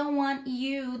 I don't want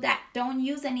you that don't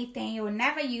use anything or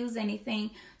never use anything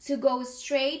to go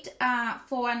straight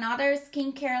for another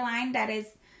skincare line that is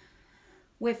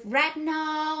with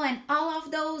retinol and all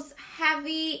of those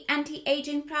heavy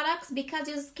anti-aging products. Because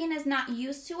your skin is not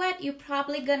used to it, you're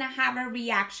probably gonna have a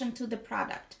reaction to the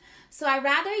product. So I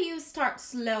rather you start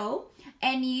slow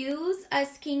and use a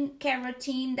skincare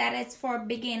routine that is for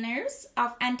beginners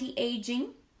of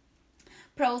anti-aging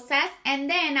process. And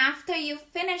then after you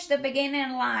finish the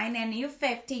beginner line and you're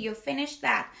 50, you finish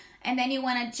that, and then you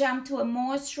want to jump to a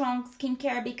more strong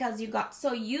skincare because you got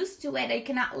so used to it that you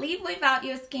cannot live without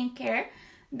your skincare,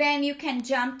 then you can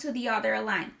jump to the other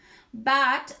line.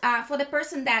 But for the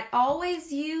person that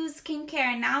always use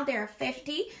skincare and now they're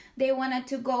 50, they wanted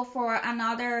to go for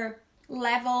another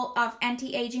level of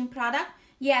anti-aging product,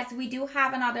 yes, we do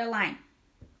have another line.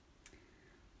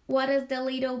 What is the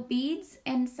little beads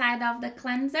inside of the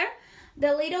cleanser?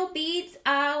 The little beads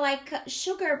are like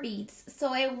sugar beads,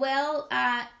 so it will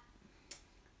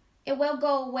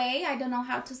go away. I don't know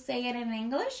how to say it in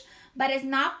English, but it's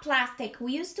not plastic.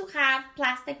 We used to have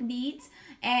plastic beads,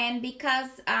 and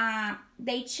because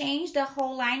they changed the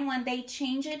whole line, when they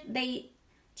change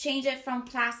it from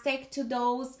plastic to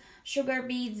those sugar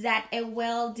beads that it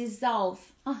will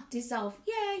dissolve. Oh, dissolve,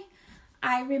 yay,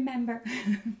 I remember.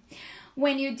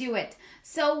 When you do it.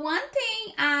 So one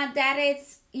thing that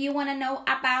is you want to know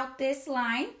about this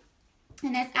line,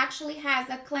 and it actually has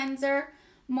a cleanser,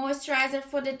 moisturizer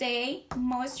for the day,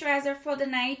 moisturizer for the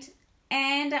night,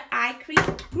 and eye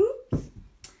cream. Oops.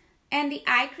 And the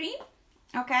eye cream.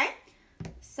 Okay,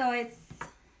 so it's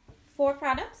 4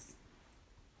 products.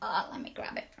 Let me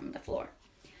grab it from the floor.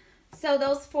 So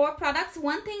those 4 products,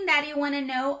 one thing that you want to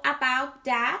know about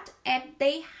that,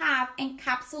 they have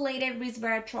encapsulated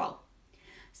resveratrol.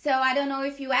 So I don't know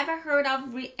if you ever heard of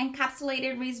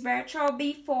encapsulated resveratrol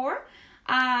before.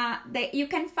 You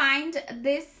can find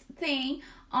this thing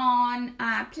on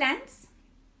plants,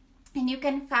 and you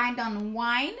can find on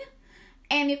wine,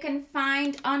 and you can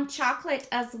find on chocolate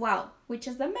as well, which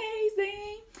is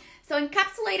amazing. So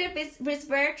encapsulated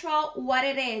resveratrol, what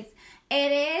it is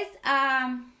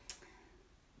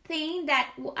thing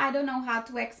that I don't know how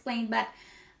to explain, but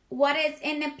what is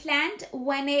in a plant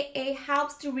when it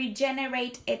helps to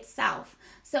regenerate itself.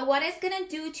 So what it's going to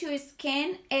do to your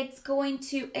skin, it's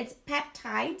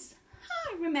peptides.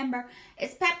 I remember.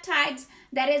 It's peptides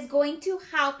that is going to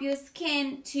help your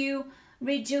skin to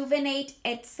rejuvenate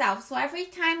itself. So every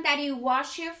time that you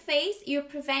wash your face, you're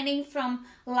preventing from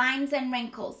lines and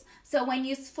wrinkles. So when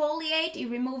you exfoliate, you're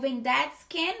removing dead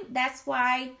skin. That's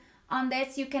why on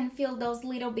this you can feel those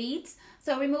little beads.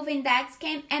 So removing dead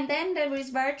skin, and then the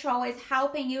resveratrol is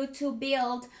helping you to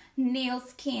build new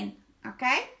skin,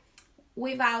 okay,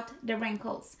 without the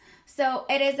wrinkles. So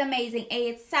it is amazing.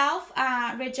 It itself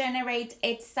regenerates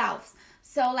itself.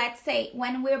 So let's say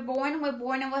when we're born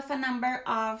with a number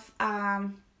of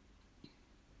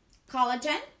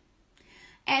collagen,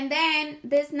 And then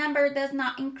this number does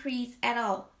not increase at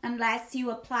all unless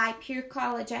you apply pure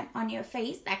collagen on your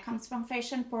face that comes from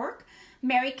fish and pork.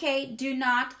 Mary Kay do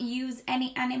not use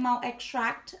any animal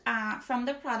extract from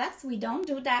the products. We don't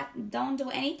do that. Don't do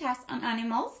any tests on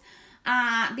animals.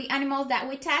 The animals that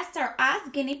we test are us,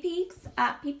 guinea pigs,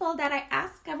 people that I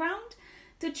ask around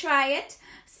to try it.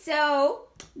 So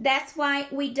that's why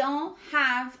we don't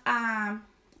have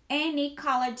any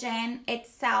collagen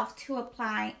itself to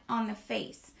apply on the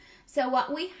face. So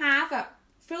what we have are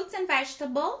fruits and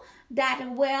vegetables that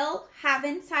will have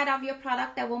inside of your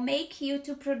product that will make you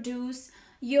to produce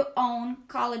your own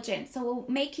collagen. So will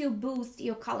make you boost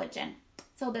your collagen.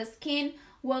 So the skin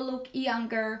will look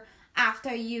younger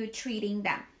after you treating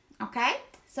them. Okay?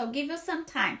 So give you some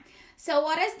time. So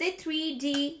what is the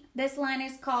 3D? This line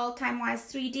is called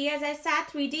TimeWise 3D. As I said,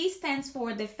 3D stands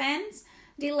for defense,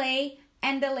 delay,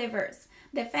 and delivers.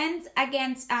 Defense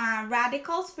against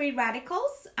radicals, free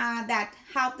radicals that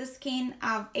help the skin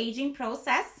of aging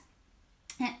process.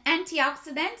 And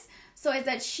antioxidants, so it's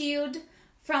a shield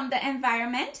from the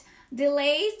environment.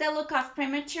 Delays the look of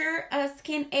premature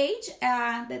skin age.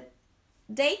 The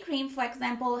day cream, for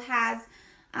example, has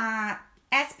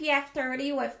SPF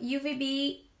 30 with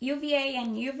UVA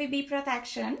and UVB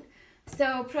protection.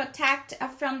 So protect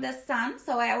from the sun.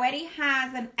 So it already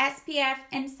has an SPF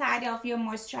inside of your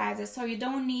moisturizer, so you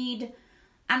don't need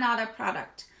another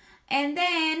product. And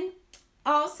then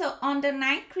also on the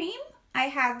night cream, I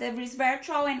have the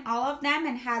resveratrol in all of them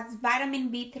and has vitamin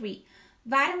B3.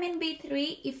 Vitamin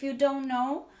B3, if you don't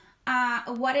know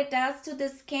what it does to the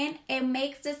skin, it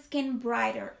makes the skin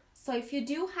brighter. So if you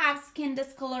do have skin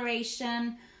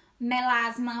discoloration,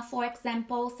 melasma, for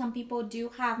example, some people do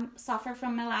suffer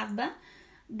from melasma,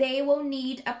 they will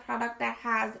need a product that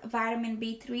has vitamin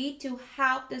B3 to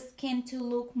help the skin to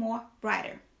look more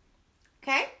brighter.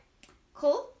 Okay,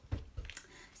 cool.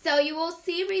 So you will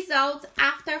see results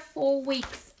after 4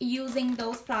 weeks using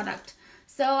those products.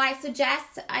 So I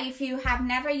suggest if you have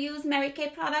never used Mary Kay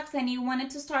products and you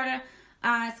wanted to start a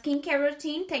skincare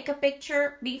routine, take a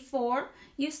picture before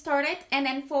you start it and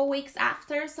then 4 weeks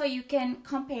after, so you can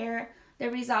compare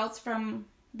the results from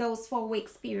those 4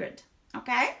 weeks period.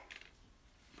 Okay?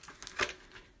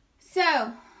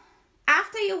 So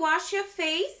after you wash your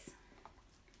face,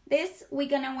 this we're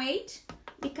gonna wait,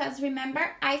 because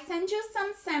remember I sent you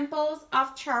some samples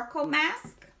of charcoal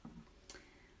mask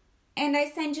and I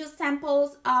send you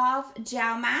samples of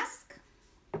gel mask.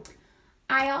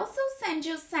 I also send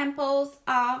you samples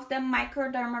of the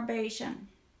microdermabrasion.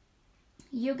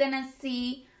 You're gonna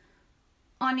see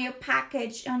on your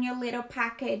package, on your little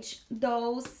package,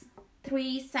 those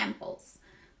 3 samples.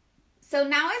 So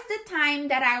now is the time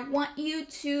that I want you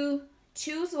to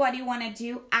choose what you want to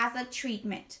do as a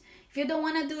treatment. If you don't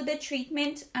want to do the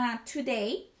treatment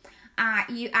today,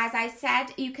 as I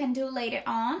said, you can do later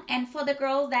on. And for the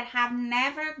girls that have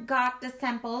never got the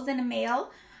samples in the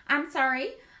mail, I'm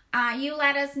sorry. You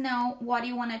let us know what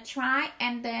you want to try,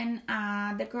 and then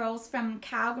the girls from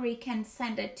Calgary can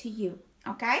send it to you.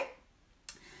 Okay?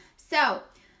 So,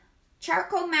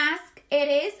 charcoal mask, it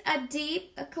is a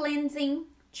deep cleansing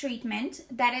treatment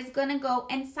that is going to go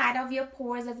inside of your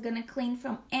pores. It's going to clean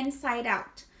from inside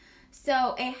out.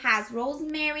 So it has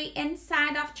rosemary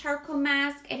inside of charcoal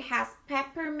mask. It has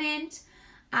peppermint,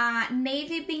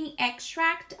 navy bean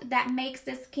extract that makes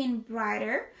the skin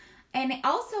brighter. And it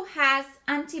also has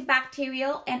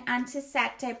antibacterial and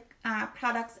antiseptic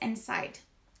products inside.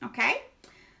 Okay?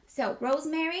 So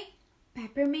rosemary,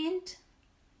 peppermint,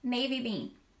 navy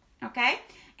bean. Okay?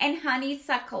 And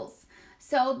honeysuckles.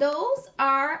 So those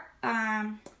are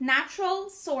natural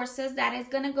sources that is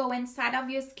going to go inside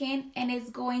of your skin and is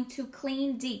going to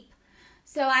clean deep.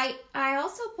 So I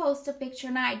also post a picture.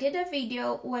 Now I did a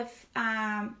video with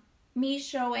me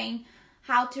showing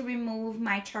how to remove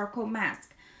my charcoal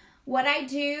mask. What I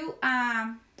do,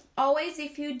 always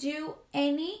if you do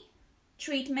any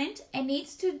treatment, it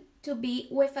needs to be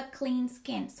with a clean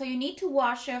skin. So you need to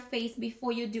wash your face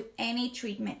before you do any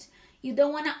treatment. You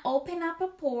don't want to open up a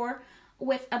pore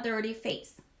with a dirty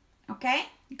face. Okay,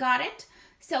 got it?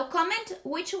 So comment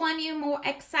which one you're more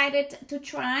excited to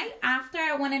try. After,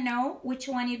 I want to know which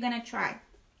one you're gonna try.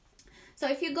 So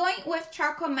if you're going with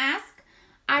charcoal mask,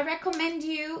 I recommend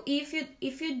you,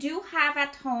 if you do have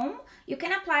at home, you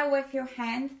can apply with your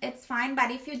hands, it's fine. But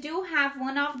if you do have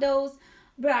one of those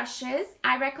brushes,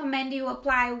 I recommend you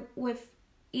apply with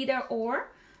either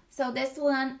or. So this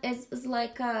one is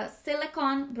like a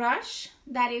silicone brush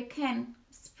that you can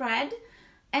spread.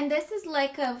 And this is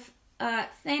like a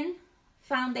thin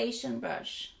foundation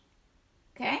brush.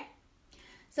 Okay?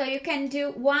 So you can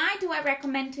do, why do I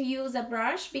recommend to use a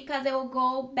brush? Because it will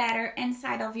go better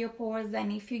inside of your pores than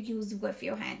if you use with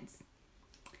your hands.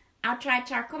 I'll try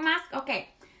charcoal mask. Okay,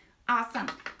 awesome.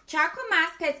 Charcoal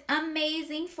mask is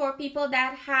amazing for people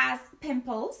that has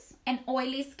pimples and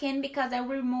oily skin because it will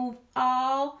remove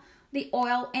all the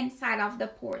oil inside of the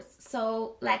pores.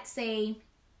 So let's say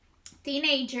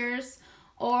teenagers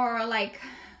or like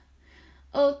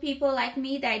old people like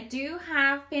me that do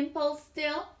have pimples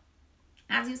still,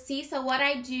 as you see. So what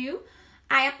I do,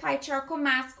 I apply charcoal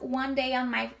mask one day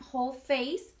on my whole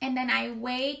face, and then I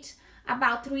wait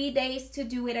about 3 days to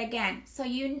do it again. So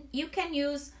you can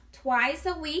use twice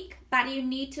a week, but you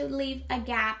need to leave a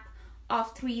gap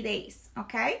of 3 days,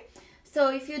 okay? So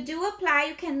if you do apply,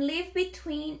 you can leave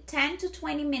between 10 to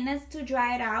 20 minutes to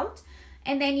dry it out,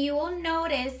 and then you will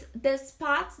notice the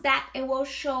spots that it will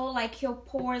show like your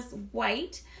pores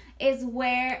white is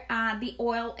where the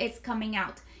oil is coming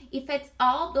out. If it's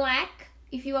all black,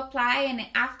 if you apply and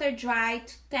after dry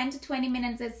 10 to 20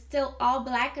 minutes it's still all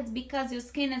black, it's because your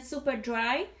skin is super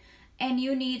dry and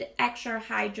you need extra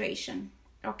hydration,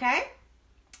 okay?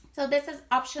 So this is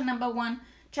option number 1,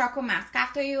 charcoal mask.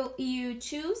 After you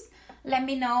choose, let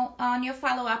me know on your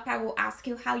follow-up. I will ask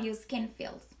you how your skin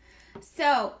feels.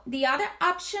 So the other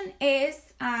option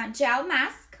is gel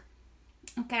mask,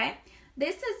 okay?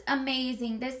 This is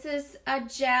amazing. This is a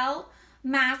gel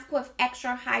mask with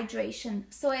extra hydration.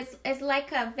 So it's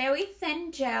like a very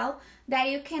thin gel that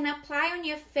you can apply on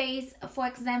your face. For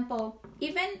example,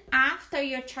 even after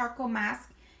your charcoal mask,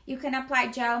 you can apply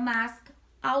gel mask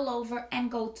all over and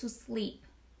go to sleep,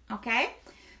 okay?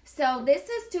 So this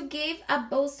is to give a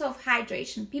boost of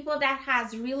hydration. People that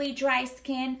has really dry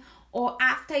skin, or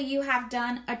after you have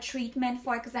done a treatment,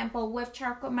 for example, with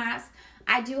charcoal mask,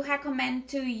 I do recommend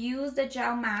to use the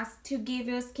gel mask to give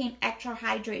your skin extra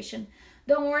hydration.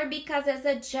 Don't worry, because as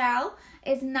a gel,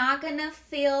 it's not gonna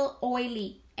feel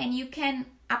oily, and you can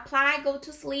apply, go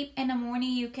to sleep, in the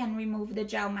morning you can remove the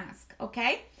gel mask,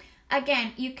 okay?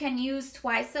 Again, you can use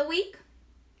twice a week,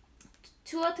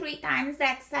 2 or 3 times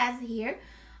that says here,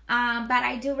 but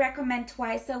I do recommend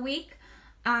twice a week.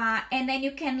 And then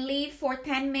you can leave for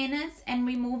 10 minutes and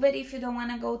remove it if you don't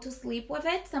want to go to sleep with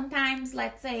it. Sometimes,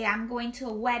 let's say I'm going to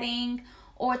a wedding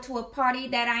or to a party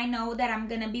that I know that I'm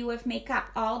gonna be with makeup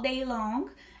all day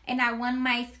long, and I want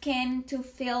my skin to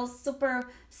feel super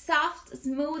soft,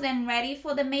 smooth, and ready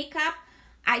for the makeup.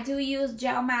 I do use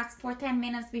gel mask for 10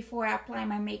 minutes before I apply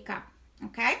my makeup,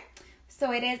 okay?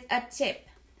 So it is a tip.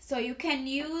 So you can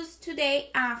use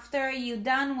today after you're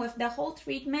done with the whole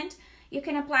treatment, you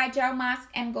can apply gel mask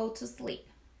and go to sleep,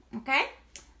 okay?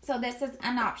 So this is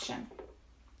an option.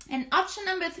 And option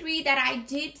number 3 that I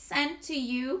did send to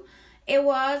you, it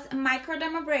was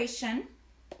microdermabrasion,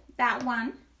 that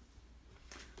one.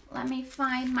 Let me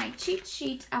find my cheat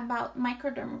sheet about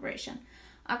microdermabrasion.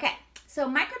 Okay, so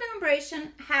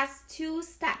microdermabrasion has 2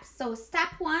 steps. So step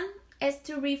 1 is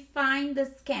to refine the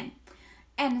skin.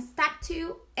 And step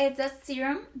 2 is a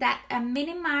serum that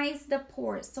minimizes the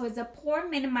pores. So it's a pore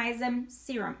minimizing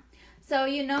serum. So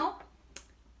you know,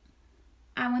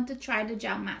 I want to try the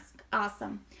gel mask.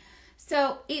 Awesome.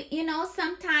 So you know,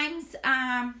 sometimes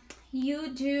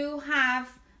you do have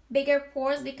bigger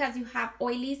pores because you have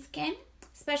oily skin.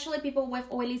 Especially people with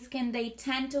oily skin, they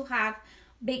tend to have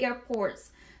bigger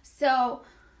pores. So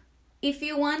if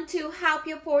you want to help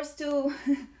your pores to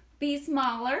be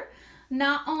smaller,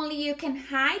 not only you can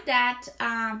hide that,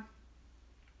 I'll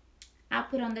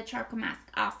put on the charcoal mask.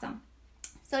 Awesome.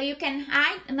 So you can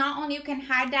hide, not only you can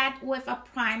hide that with a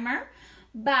primer,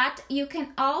 but you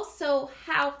can also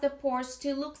help the pores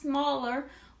to look smaller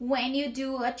when you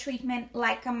do a treatment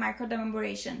like a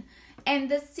microdermabrasion. And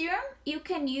the serum you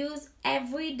can use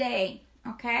every day,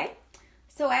 okay?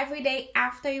 So every day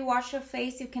after you wash your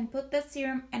face, you can put the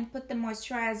serum and put the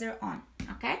moisturizer on,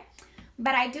 okay?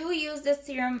 But I do use the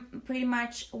serum pretty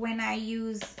much when I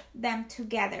use them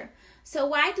together. So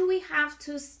why do we have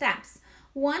 2 steps?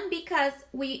 One, because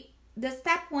the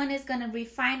step 1 is gonna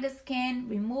refine the skin,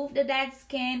 remove the dead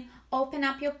skin, open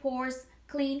up your pores,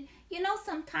 clean. You know,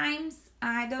 sometimes,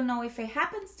 I don't know if it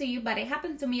happens to you, but it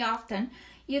happens to me often.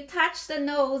 You touch the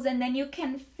nose and then you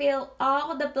can feel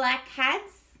all the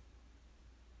blackheads.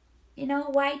 You know,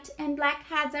 white and black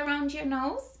heads around your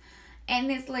nose.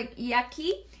 And it's like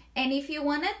yucky. And if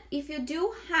you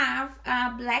do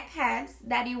have blackheads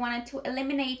that you wanted to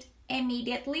eliminate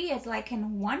immediately, it's like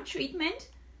in one treatment.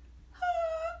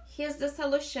 Here's the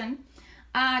solution.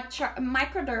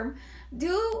 Microderm.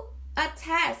 Do a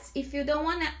test. If you don't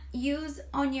want to use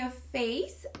on your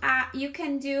face, you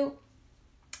can do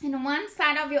in one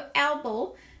side of your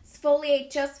elbow,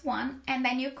 exfoliate just one, and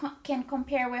then you can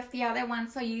compare with the other one,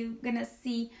 so you're gonna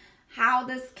see how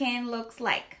the skin looks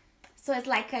like. So it's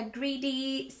like a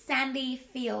gritty, sandy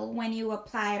feel when you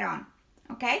apply it on,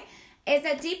 okay? It's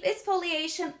a deep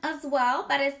exfoliation as well,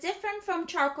 but it's different from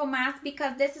charcoal mask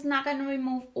because this is not gonna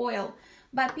remove oil.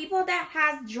 But people that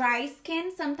has dry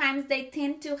skin, sometimes they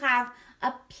tend to have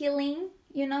a peeling,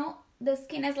 you know, the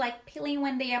skin is like peeling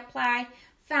when they apply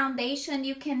foundation.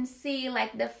 You can see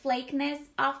like the flakiness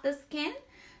of the skin.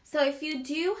 So if you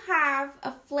do have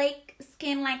a flake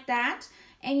skin like that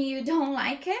and you don't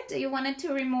like it, you wanted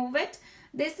to remove it,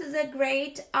 this is a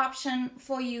great option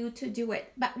for you to do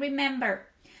it. But remember,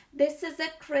 this is a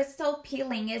crystal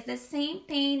peeling. It's the same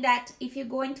thing that if you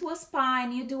go into a spa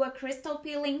and you do a crystal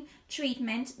peeling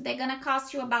treatment, they're gonna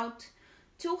cost you about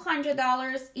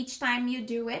 $200 each time you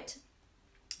do it.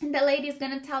 And the lady is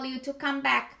gonna tell you to come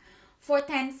back for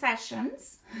 10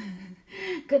 sessions.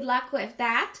 Good luck with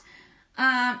that.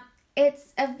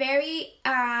 It's a very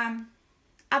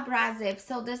abrasive,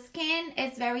 so the skin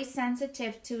is very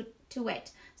sensitive to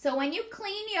it. So when you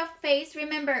clean your face,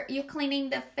 remember, you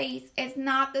cleaning the face is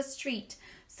not the street.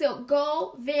 So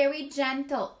go very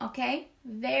gentle, okay?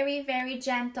 Very, very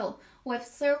gentle with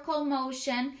circle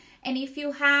motion. And if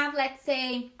you have, let's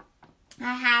say,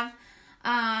 I have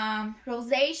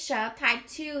rosacea type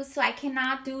 2, so I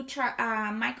cannot do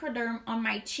microderm on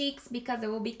my cheeks because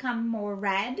it will become more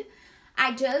red.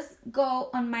 I just go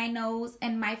on my nose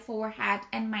and my forehead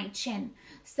and my chin.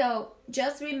 So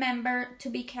just remember to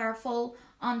be careful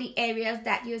on the areas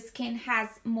that your skin has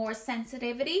more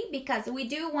sensitivity, because we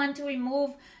do want to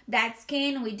remove that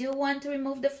skin, we do want to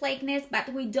remove the flakiness,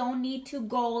 but we don't need to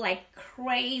go like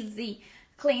crazy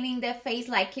cleaning the face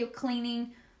like you're cleaning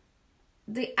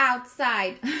the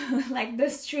outside like the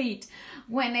street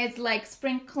when it's like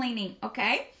spring cleaning,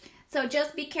 okay? So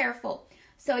just be careful.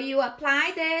 So you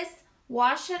apply this,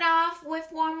 wash it off with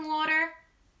warm water,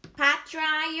 pat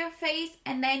dry your face,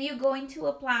 and then you're going to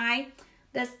apply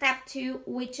the step 2,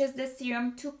 which is the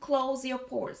serum to close your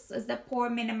pores. It's the pore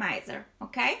minimizer,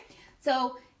 okay?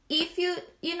 So if you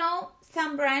know,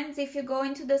 some brands, if you go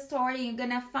into the store, you're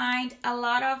gonna find a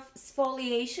lot of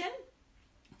exfoliation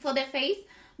for the face,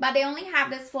 but they only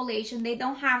have the exfoliation. They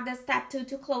don't have the step 2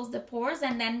 to close the pores,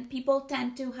 and then people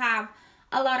tend to have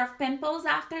a lot of pimples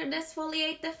after they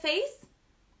exfoliate the face.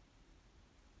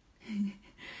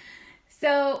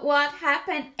 So what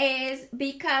happened is,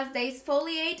 because they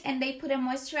exfoliate and they put a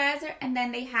moisturizer, and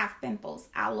then they have pimples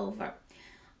all over.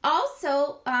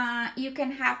 Also, you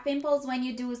can have pimples when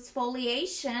you do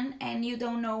exfoliation and you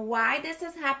don't know why this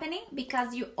is happening,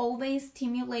 because you're always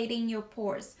stimulating your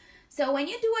pores. So when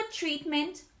you do a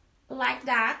treatment like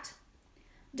that,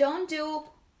 don't do,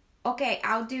 okay,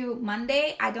 I'll do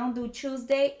Monday, I don't do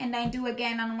Tuesday, and I do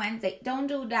again on Wednesday. Don't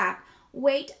do that.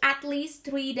 Wait at least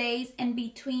 3 days in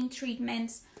between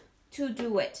treatments to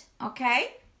do it,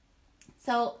 okay?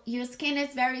 So your skin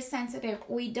is very sensitive.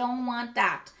 We don't want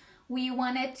that. We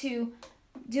want it to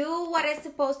do what it's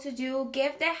supposed to do,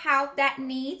 give the help that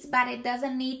needs, but it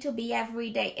doesn't need to be every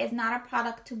day. It's not a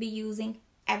product to be using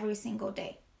every single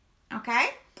day,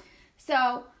 okay?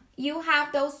 So you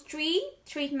have those 3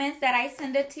 treatments that I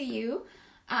send it to you.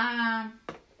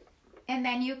 And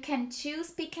then you can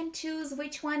pick and choose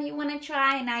which one you want to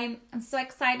try. And I'm so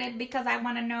excited because I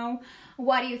want to know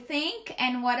what you think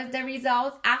and what is the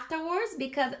results afterwards,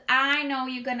 because I know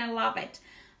you're going to love it.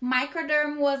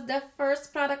 Microderm was the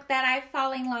first product that I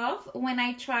fell in love when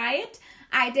I tried it.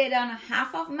 I did on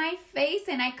half of my face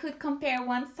and I could compare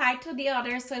one side to the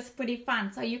other, so it's pretty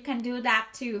fun. So you can do that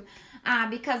too.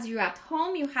 Because you're at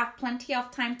home, you have plenty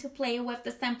of time to play with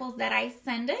the samples that I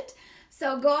send it.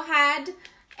 So go ahead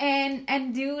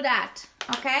and do that,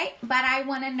 okay? But I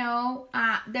want to know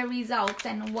the results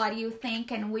and what you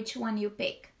think and which one you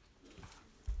pick.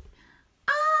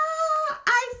 Ah,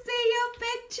 I see your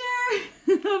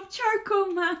picture of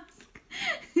charcoal mask.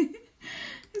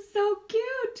 So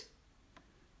cute.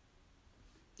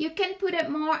 You can put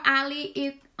it more,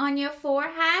 Ali, on your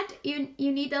forehead. You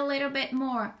need a little bit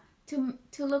more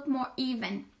to look more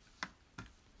even.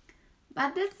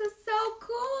 But this is so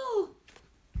cool.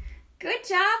 Good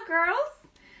job, girls.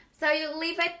 So you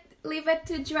leave it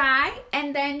to dry,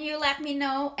 and then you let me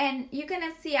know, and you're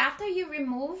gonna see after you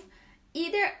remove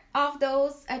either of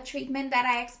those treatment that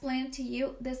I explained to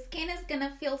you, the skin is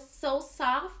gonna feel so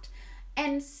soft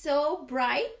and so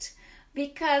bright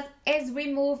because it's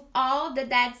removed all the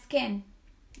dead skin.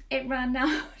 It ran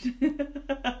out.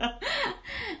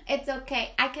 It's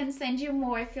okay. I can send you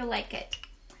more if you like it.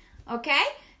 Okay?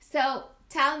 So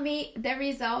tell me the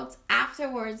results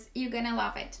afterwards. You're gonna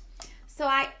love it. So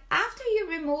after you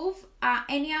remove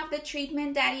any of the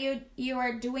treatment that you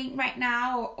are doing right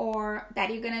now or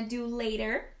that you're gonna do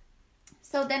later,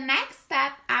 so the next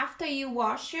step after you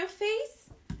wash your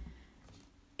face,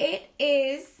 it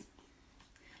is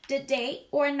the day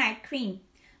or night cream.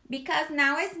 Because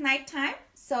now it's nighttime,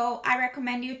 so I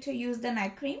recommend you to use the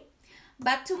night cream.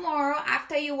 But tomorrow,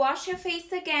 after you wash your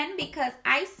face again, because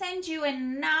I send you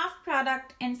enough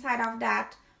product inside of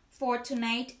that for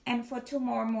tonight and for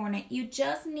tomorrow morning. You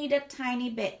just need a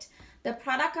tiny bit. The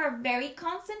products are very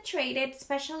concentrated,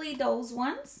 especially those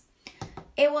ones.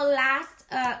 It will last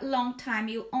a long time.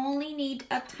 You only need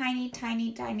a tiny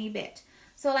bit.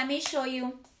 So let me show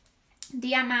you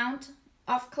the amount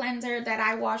of cleanser that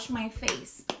I wash my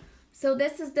face. So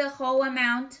this is the whole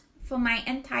amount for my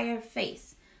entire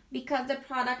face because the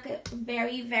product is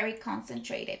very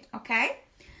concentrated, okay?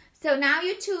 So now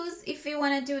you choose if you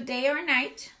want to do day or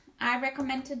night. I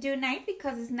recommend to do night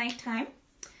because it's nighttime.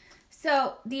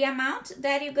 So the amount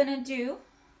that you're gonna do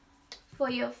for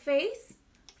your face,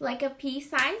 like a pea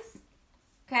size,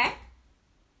 okay?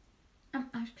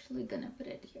 I'm actually gonna put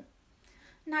it here.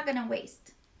 Not gonna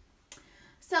waste.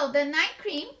 So the night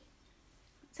cream,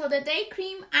 so the day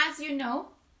cream, as you know,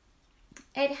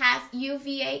 it has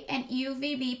UVA and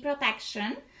UVB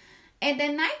protection, and the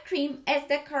night cream is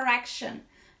the correction.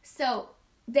 So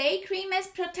day cream is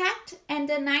protect and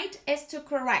the night is to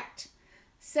correct.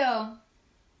 So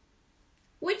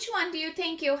which one do you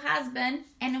think your husband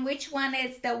and which one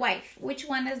is the wife? Which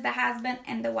one is the husband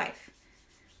and the wife?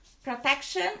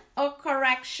 Protection or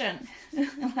correction?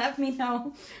 Let me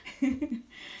know.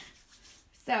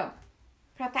 So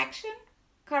protection,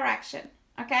 correction,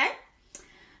 okay?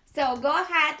 So go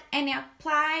ahead and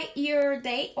apply your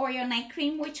day or your night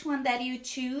cream, which one that you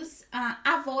choose,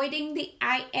 avoiding the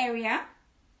eye area.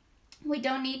 We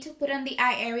don't need to put on the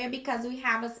eye area because we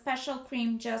have a special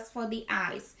cream just for the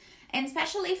eyes. And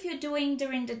especially if you're doing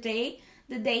during the day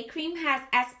cream has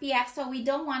SPF, so we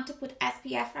don't want to put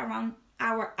SPF around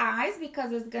our eyes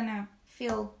because it's gonna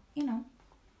feel, you know,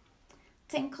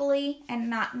 tinkly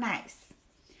and not nice.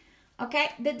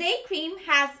 Okay, the day cream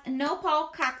has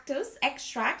nopal cactus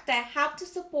extract that help to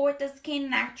support the skin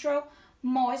natural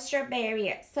moisture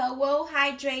barrier. So will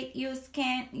hydrate your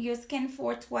skin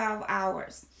for 12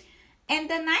 hours. And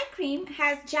the night cream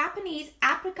has Japanese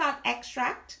apricot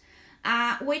extract,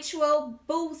 which will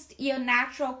boost your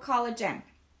natural collagen.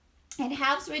 It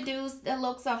helps reduce the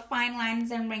looks of fine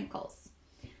lines and wrinkles.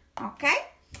 Okay,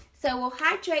 so will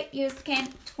hydrate your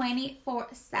skin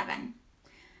 24/7.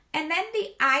 And then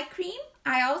the eye cream,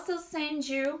 I also send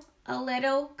you a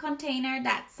little container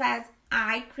that says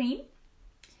eye cream.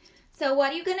 So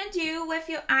what you're gonna do with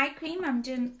your eye cream, I'm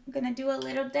just gonna do a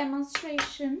little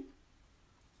demonstration.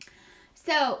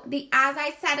 So as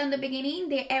I said in the beginning,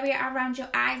 the area around your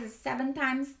eyes is 7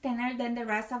 times thinner than the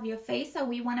rest of your face. So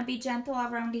we wanna be gentle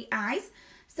around the eyes.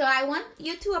 So I want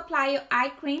you to apply your eye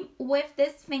cream with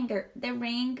this finger, the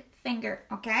ring finger,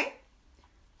 okay?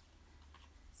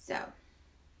 So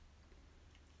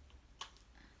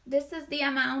this is the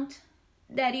amount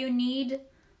that you need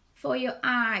for your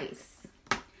eyes.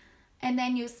 And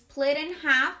then you split in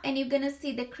half and you're gonna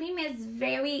see the cream is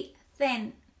very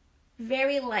thin,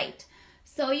 very light.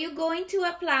 So you're going to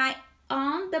apply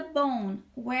on the bone.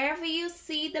 Wherever you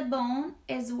see the bone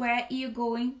is where you're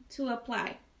going to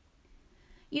apply.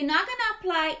 You're not gonna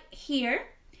apply here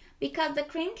because the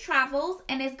cream travels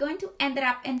and is going to end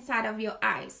up inside of your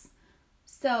eyes.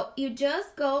 So you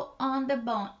just go on the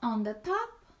bone, on the top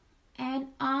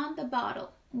and on the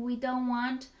bottle. We don't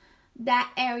want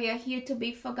that area here to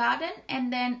be forgotten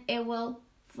and then it will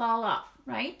fall off,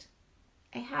 right?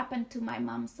 It happened to my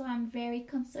mom, so I'm very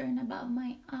concerned about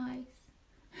my eyes.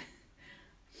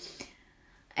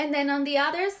 And then on the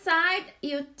other side,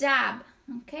 you dab,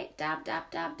 okay? Dab,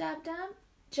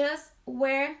 just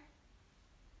where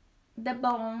the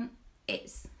bone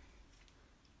is.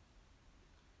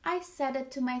 I said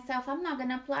it to myself, I'm not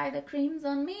gonna apply the creams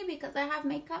on me because I have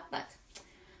makeup, but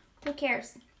who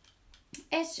cares?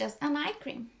 It's just an eye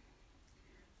cream,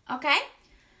 okay?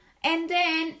 And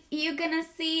then you're gonna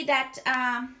see that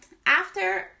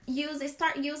after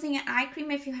start using an eye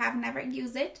cream, if you have never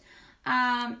used it,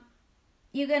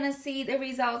 you're gonna see the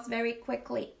results very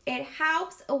quickly. It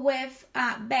helps with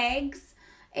bags,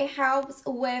 it helps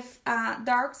with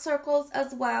dark circles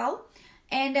as well,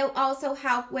 and it will also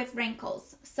help with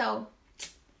wrinkles. So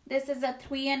this is a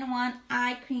 3-in-1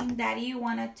 eye cream that you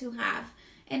wanted to have.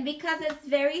 And because it's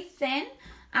very thin,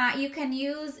 you can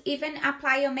even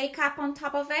apply your makeup on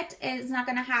top of it. It's not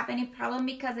gonna have any problem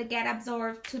because it gets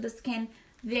absorbed to the skin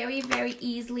very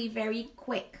easily, very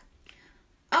quick.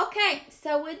 Okay,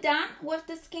 so we're done with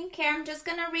the skincare. I'm just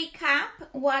gonna recap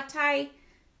what I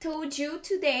told you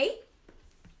today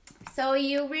so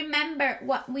you remember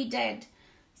what we did.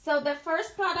 So the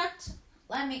first product,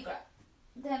 let me grab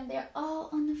them, they're all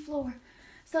on the floor.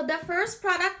 So the first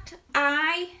product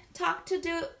I talked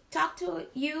to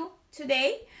you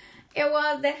today, it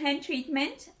was the hand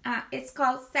treatment. It's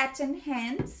called Satin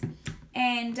Hands,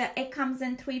 and it comes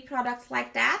in 3 products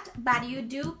like that, but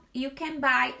you can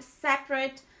buy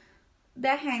separate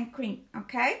the hand cream,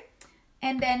 okay?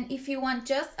 And then if you want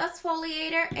just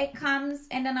exfoliator, it comes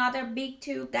in another big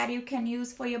tube that you can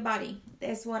use for your body.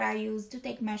 This is what I use to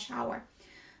take my shower.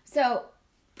 So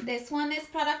this one is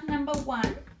product number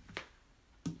 1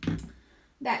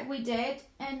 that we did,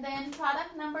 and then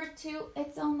product number 2,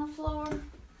 it's on the floor.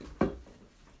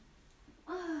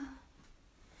 Oh,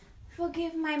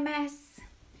 forgive my mess.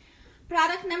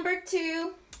 Product number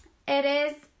 2, it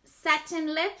is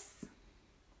satin lips.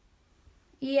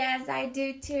 Yes, I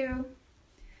do too.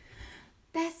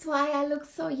 That's why I look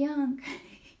so young.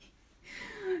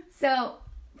 So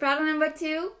product number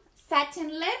 2, satin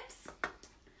lips.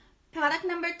 Product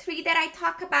number 3 that I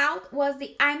talked about was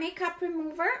the eye makeup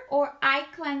remover or eye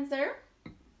cleanser.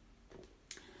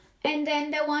 And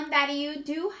then the one that you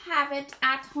do have it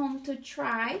at home to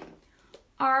try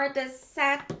are the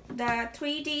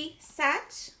 3D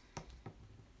set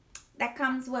that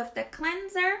comes with the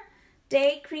cleanser,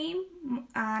 day cream,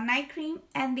 night cream,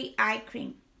 and the eye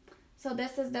cream. So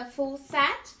this is the full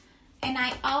set. And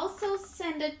I also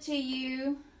send it to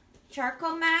you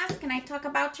charcoal mask. And I talk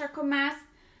about charcoal mask,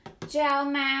 gel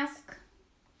mask,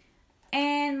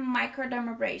 and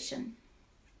microdermabrasion.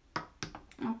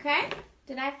 Okay,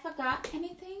 did I forget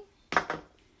anything?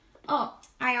 Oh,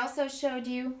 I also showed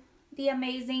you the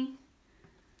amazing,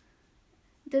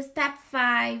 the step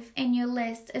 5 in your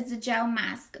list is the gel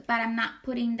mask, but I'm not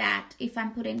putting that if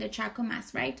I'm putting the charcoal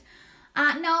mask, right?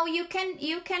 No, you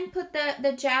can put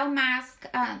the gel mask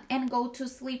and go to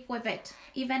sleep with it,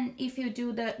 even if you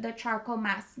do the charcoal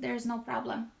mask. There's no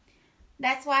problem.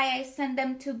 That's why I send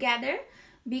them together,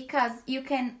 because you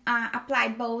can apply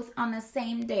both on the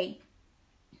same day.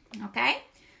 Okay,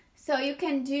 so you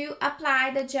can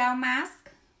apply the gel mask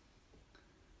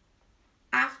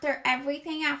after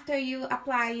everything, after you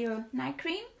apply your night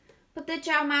cream, put the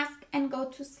gel mask and go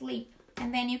to sleep,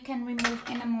 and then you can remove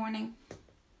in the morning.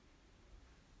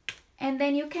 And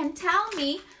then you can tell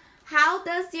me, how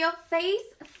does your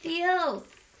face feels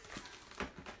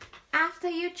after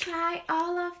you try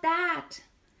all of that?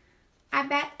 I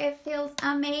bet it feels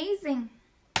amazing.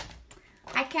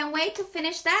 I can't wait to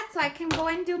finish that so I can go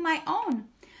and do my own.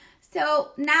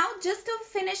 So now, just to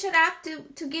finish it up,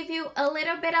 to give you a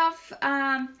little bit of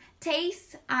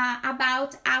taste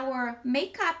about our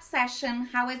makeup session,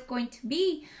 how it's going to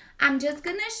be, I'm just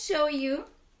gonna show you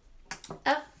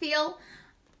a few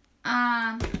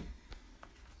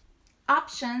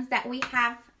options that we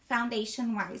have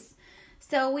foundation wise.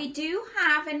 So we do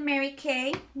have in Mary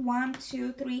Kay 1,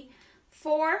 2, 3,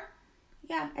 4,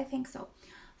 yeah, I think so,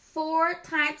 4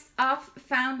 types of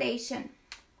foundation.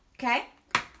 Okay,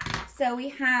 so we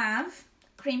have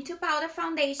cream to powder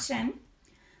foundation,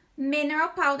 mineral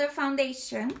powder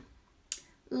foundation,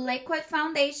 liquid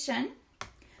foundation,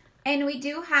 and we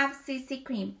do have CC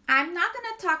cream. I'm not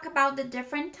going to talk about the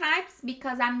different types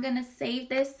because I'm going to save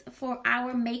this for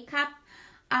our makeup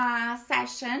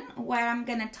session, where I'm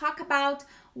going to talk about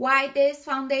why this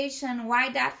foundation, why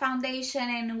that foundation,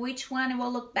 and which one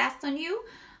will look best on you.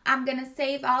 I'm going to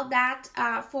save all that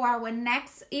for our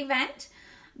next event.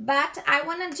 But I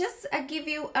want to just give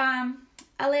you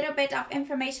a little bit of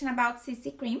information about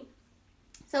CC cream.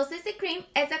 So CC cream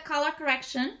is a color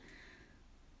correction.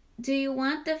 Do you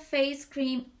want the face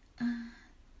cream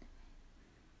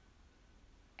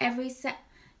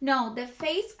No, the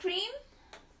face cream,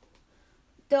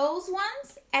 those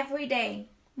ones every day,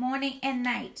 morning and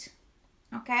night.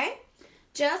 Okay?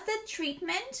 Just the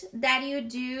treatment that you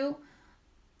do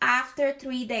after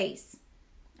 3 days.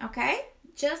 Okay?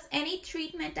 Just any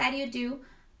treatment that you do,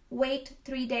 wait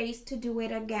 3 days to do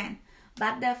it again.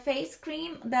 But the face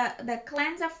cream, the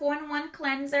cleanser, 4-in-1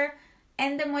 cleanser,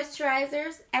 and the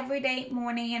moisturizers every day,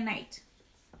 morning and night.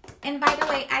 And by the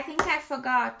way, I think I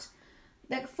forgot.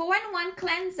 The 4-in-1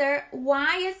 cleanser,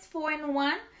 why is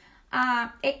 4-in-1?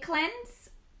 It cleanses,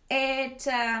 it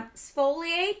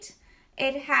exfoliates,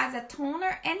 it has a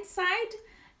toner inside,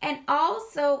 and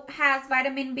also has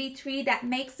vitamin B3 that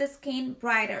makes the skin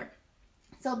brighter.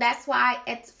 So that's why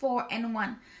it's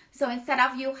 4-in-1. So instead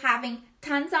of you having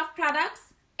tons of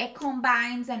products, it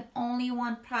combines in only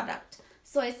one product.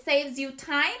 So it saves you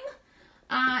time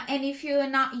And if you're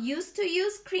not used to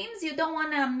use creams, you don't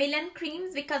want a million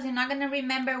creams because you're not going to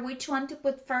remember which one to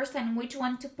put first and which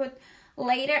one to put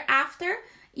later after.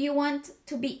 You want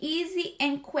to be easy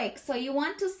and quick. So you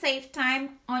want to save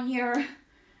time on your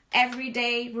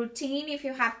everyday routine if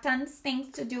you have tons of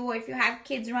things to do, or if you have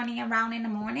kids running around in the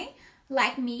morning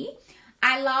like me.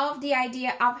 I love the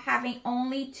idea of having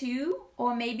only 2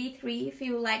 or maybe 3 if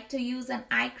you like to use an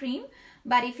eye cream.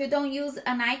 But if you don't use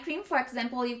an eye cream, for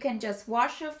example, you can just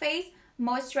wash your face,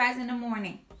 moisturize in the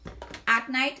morning. At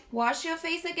night, wash your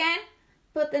face again,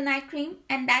 put the night cream,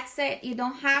 and that's it. You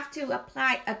don't have to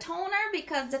apply a toner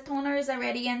because the toner is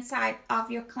already inside of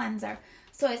your cleanser.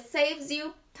 So it saves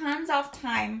you tons of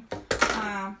time,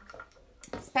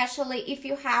 especially if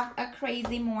you have a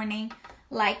crazy morning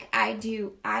like I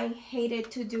do. I hated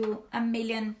to do a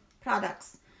million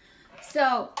products.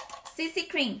 So, CC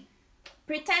cream.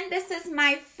 Pretend this is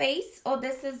my face or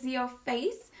this is your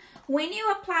face. When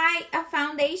you apply a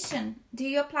foundation, do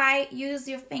you use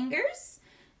your fingers?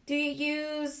 Do you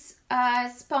use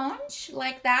a sponge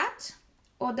like that?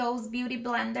 Or those beauty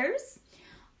blenders?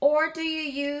 Or do you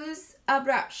use a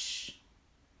brush?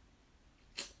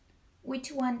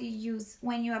 Which one do you use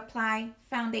when you apply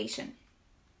foundation?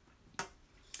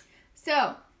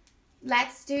 So,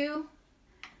 let's do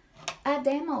a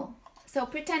demo. So,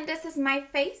 pretend this is my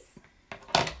face.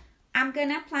 I'm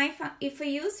gonna apply, if you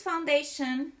use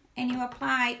foundation and you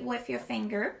apply with your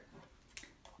finger.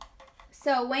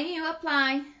 So when you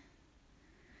apply,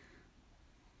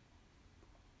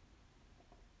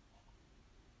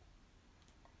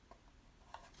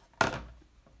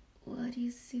 what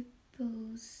is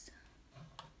supposed,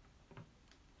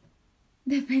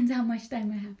 depends how much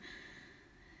time I have.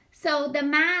 So the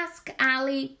mask,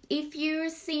 Ali, if you're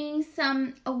seeing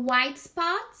some white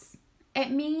spots, it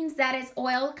means that it's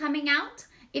oil coming out.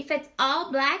 If it's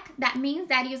all black, that means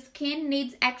that your skin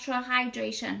needs extra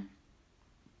hydration.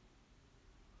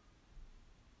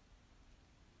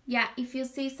 Yeah, if you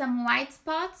see some white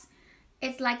spots,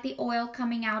 it's like the oil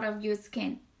coming out of your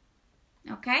skin.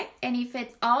 Okay? And if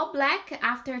it's all black,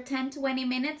 after 10-20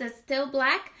 minutes, it's still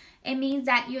black, it means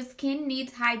that your skin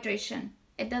needs hydration.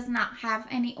 It does not have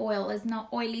any oil. It's not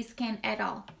oily skin at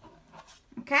all.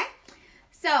 Okay?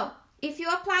 So, if you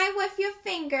apply with your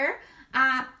finger,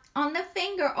 on the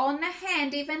finger, on the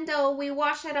hand, even though we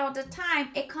wash it all the time,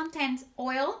 it contains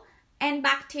oil and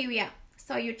bacteria.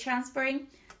 So you're transferring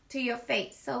to your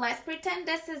face. So let's pretend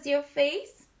this is your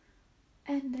face.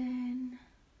 And then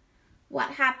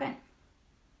what happened?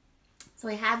 So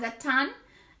it has a ton,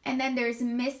 and then there's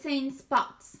missing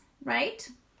spots, right?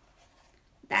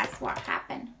 That's what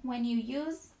happened when you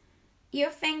use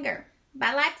your finger.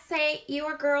 But let's say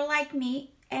you're a girl like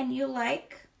me, and you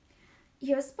like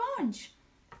your sponge.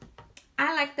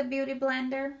 I like the beauty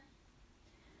blender,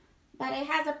 but it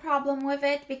has a problem with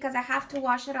it because I have to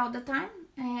wash it all the time,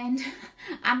 and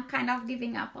I'm kind of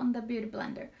giving up on the beauty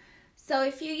blender. So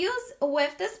if you use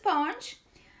with the sponge,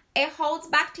 it holds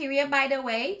bacteria, by the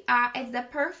way. It's the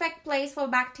perfect place for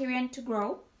bacteria to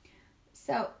grow.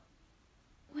 So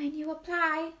when you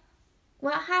apply,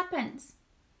 what happens?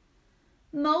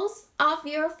 Most of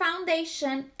your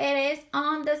foundation, it is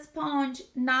on the sponge,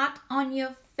 not on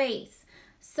your face.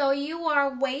 So you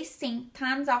are wasting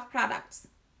tons of products.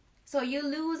 So you're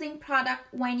losing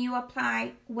product when you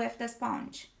apply with the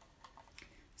sponge.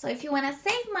 So if you want to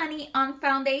save money on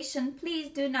foundation, please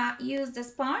do not use the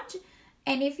sponge.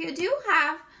 And if you do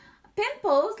have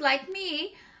pimples like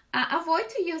me, avoid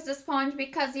to use the sponge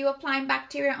because you're applying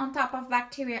bacteria on top of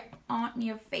bacteria on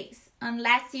your face,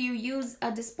 unless you use a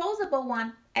disposable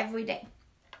one every day.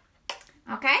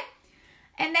 Okay?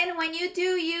 And then when you do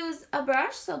use a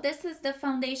brush, so this is the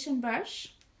foundation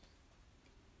brush.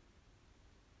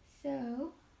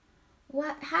 So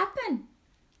what happened?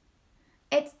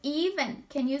 It's even.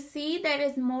 Can you see that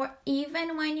it's more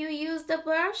even when you use the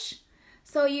brush?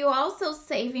 So you're also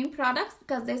saving products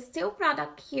because there's still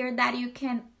product here that you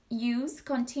can use,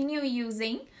 continue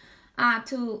using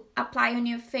to apply on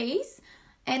your face.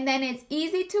 And then it's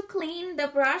easy to clean the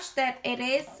brush that it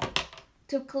is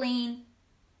to clean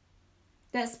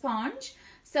the sponge.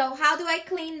 So how do I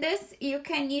clean this? You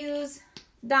can use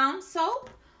Dawn soap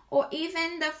or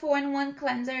even the 4-in-1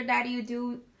 cleanser that you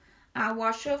do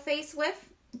wash your face with.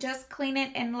 Just clean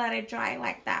it and let it dry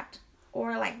like that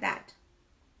or like that.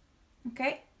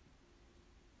 Okay?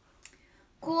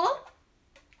 Cool?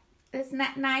 Isn't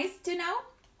that nice to know?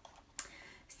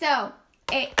 So,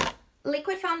 a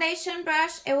liquid foundation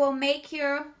brush, it will make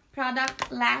your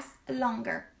product last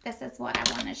longer. This is what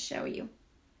I want to show you.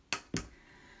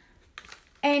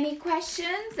 Any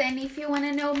questions? And if you want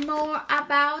to know more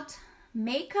about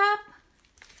makeup,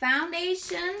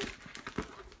 foundation.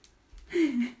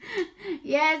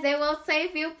 Yes, it will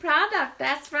save you product.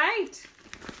 That's right.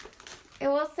 It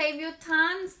will save you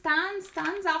tons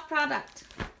of product.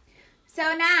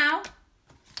 So now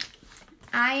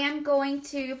I am going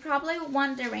to probably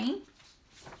wondering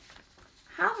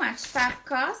how much that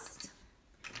costs,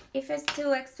 if it's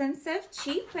too expensive,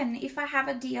 cheap, and if I have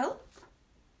a deal.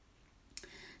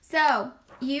 So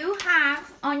you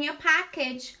have on your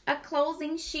package a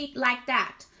closing sheet like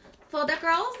that. For the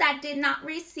girls that did not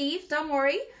receive, don't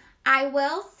worry, I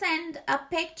will send a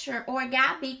picture, or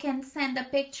Gabby can send a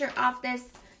picture of this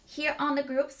here on the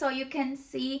group so you can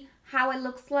see how it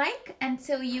looks like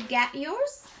until you get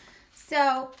yours.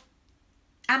 So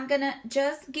I'm gonna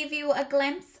just give you a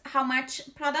glimpse how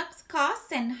much products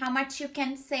cost and how much you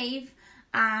can save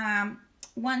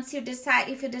once you decide,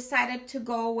 if you decided to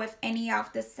go with any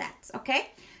of the sets,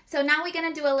 okay? So now we're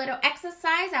gonna do a little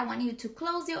exercise. I want you to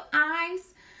close your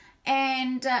eyes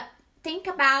and think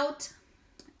about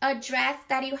a dress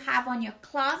that you have on your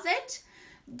closet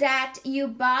that you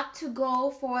bought to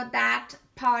go for that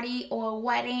party or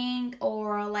wedding,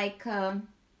 or like a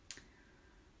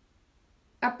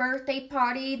birthday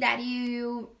party that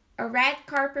a red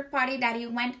carpet party that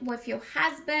you went with your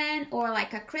husband, or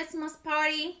like a Christmas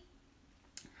party.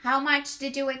 How much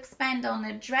did you expend on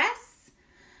a dress?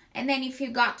 And then if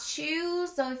you got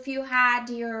shoes, or if you had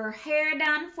your hair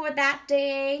done for that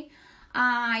day,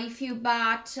 if you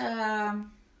bought a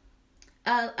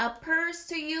purse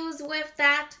to use with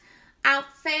that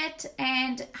outfit,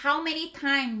 and how many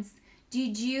times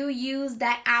did you use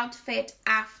that outfit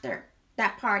after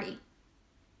that party?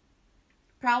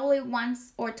 Probably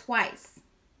once or twice.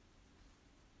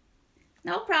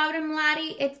 No problem,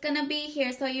 Lottie. It's gonna be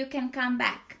here so you can come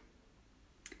back.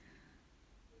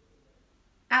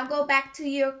 I'll go back to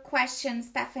your question,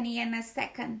 Stephanie, in a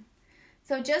second.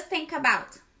 So just think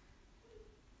about,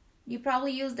 you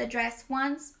probably used the dress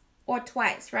once or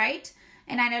twice, right?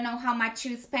 And I don't know how much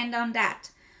you spend on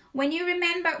that. When you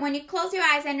close your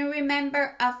eyes and you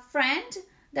remember a friend,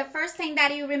 the first thing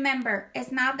that you remember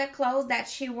is not the clothes that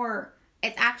she wore.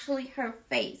 It's actually her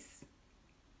face,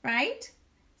 right?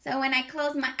 So when I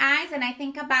close my eyes and I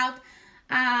think about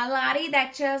Lottie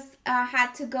that just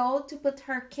had to go to put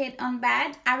her kid on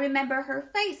bed, I remember her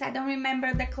face. I don't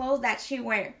remember the clothes that she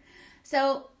wear.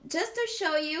 So just to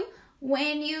show you,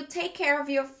 when you take care of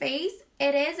your face,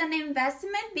 it is an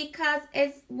investment because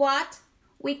it's what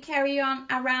we carry on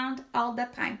around all the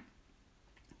time,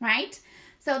 right?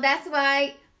 So that's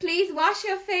why, please wash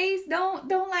your face. Don't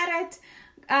let it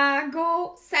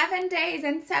go 7 days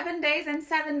and 7 days and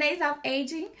 7 days of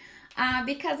aging,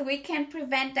 because we can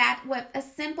prevent that with a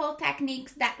simple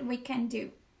techniques that we can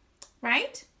do,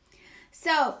 right?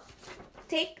 So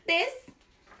take this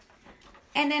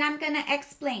and then I'm gonna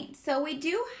explain. So we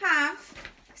do have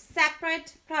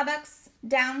separate products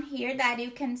down here that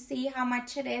you can see how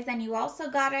much it is, and you also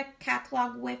got a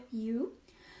catalog with you.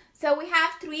 So we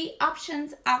have 3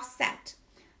 options of set.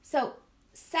 So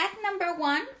set number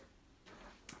 1,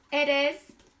 it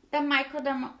is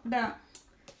the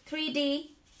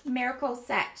 3D Miracle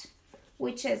Set,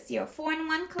 which is your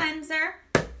 4-in-1 cleanser,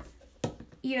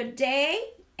 your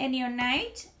day and your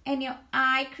night, and your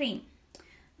eye cream.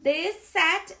 This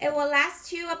set, it will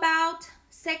last you about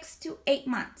 6 to 8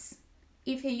 months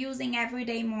if you're using every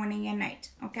day, morning and night,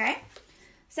 okay?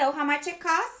 So how much it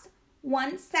costs?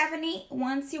 $170.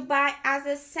 Once you buy as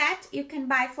a set, you can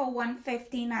buy for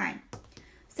 $159.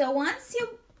 So once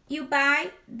you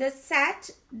buy the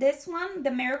set, this one,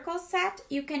 the Miracle Set,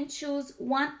 you can choose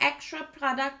 1 extra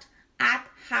product at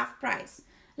half price.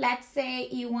 Let's say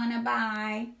you want to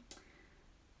buy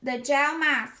the gel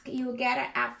mask, you get it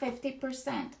at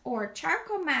 50%, or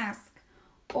charcoal mask,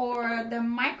 or the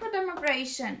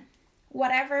microdermabrasion,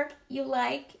 whatever you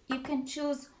like, you can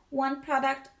choose 1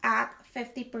 product at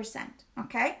 50%,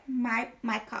 okay?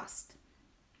 My cost.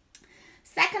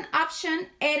 Second option,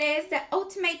 it is the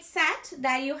Ultimate Set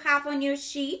that you have on your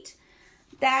sheet,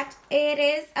 that it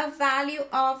is a value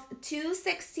of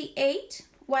 $268.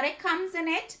 What it comes in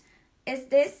it is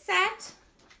this set,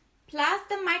 plus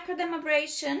the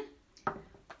microdermabrasion,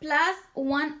 plus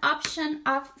 1 option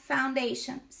of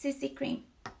foundation, CC cream,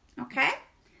 okay?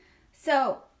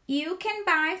 So you can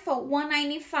buy for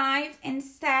 $195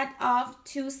 instead of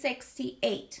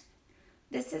 $268.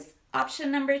 This is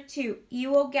option number 2.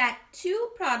 You will get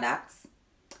 2 products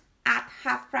at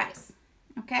half price,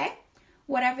 okay?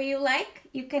 Whatever you like,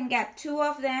 you can get 2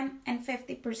 of them and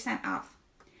 50% off.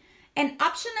 And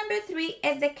option number 3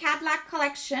 is the Cadillac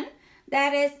collection.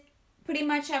 That is pretty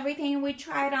much everything we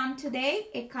tried on today.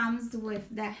 It comes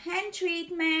with the hand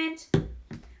treatment,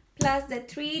 plus the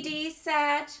 3D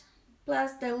set,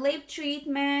 plus the lip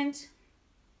treatment,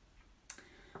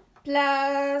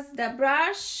 plus the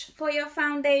brush for your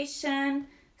foundation,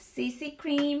 CC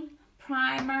cream,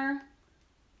 primer.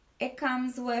 It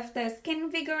comes with the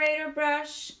Skin Invigorator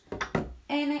brush,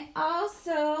 and it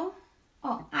also,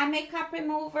 eye makeup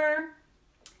remover,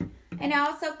 and it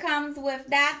also comes with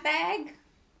that bag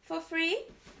for free.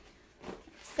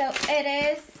 So it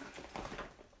is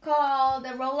called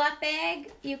the roll-up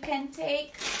bag. You can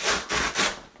take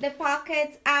the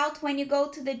pockets out when you go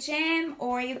to the gym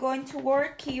or you're going to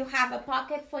work. You have a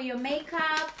pocket for your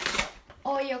makeup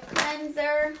or your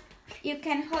cleanser. You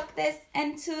can hook this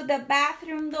into the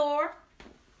bathroom door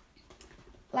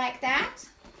like that.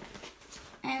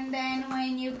 And then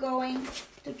when you're going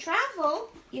to travel,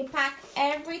 you pack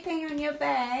everything in your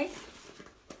bag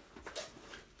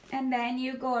and then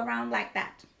you go around like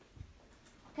that.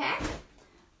 Okay?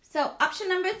 So option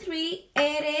number 3,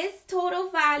 it is total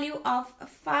value of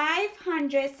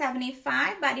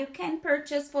 $575, but you can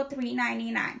purchase for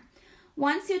 $399.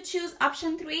 Once you choose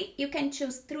option 3, you can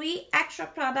choose 3 extra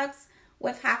products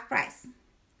with half price.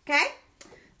 Okay?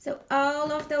 So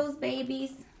all of those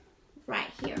babies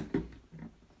right here.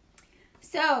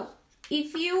 So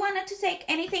if you wanted to take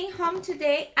anything home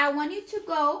today, I want you to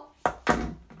go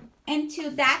into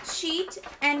that sheet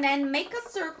and then make a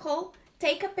circle,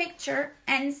 take a picture,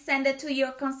 and send it to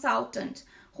your consultant,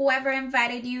 whoever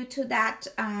invited you to that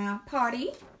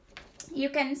party. You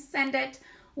can send it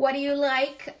what you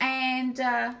like, and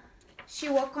she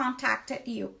will contact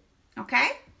you.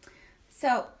 Okay?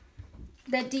 So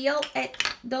the deal at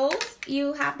those,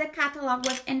 you have the catalog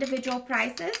with individual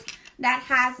prices. That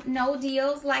has no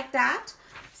deals like that.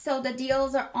 So the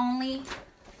deals are only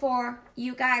for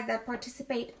you guys that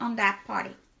participate on that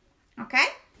party. Okay?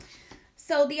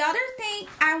 So the other thing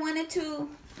I wanted to,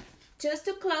 just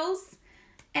to close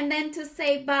and then to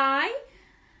say bye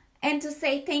and to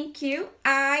say thank you.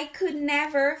 I could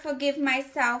never forgive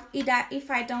myself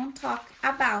if I don't talk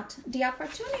about the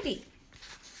opportunity.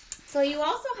 So you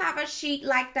also have a sheet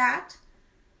like that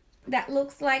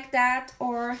looks like that,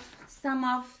 or some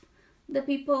of the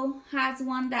people has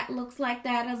one that looks like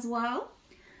that as well.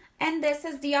 And this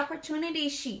is the opportunity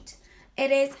sheet.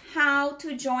 It is how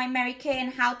to join Mary Kay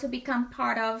and how to become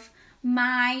part of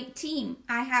my team.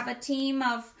 I have a team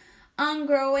of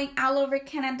growing all over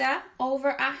Canada,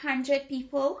 over 100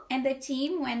 people in the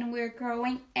team when we're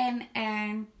growing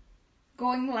and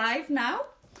going live now.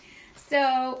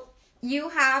 So you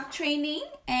have training,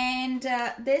 and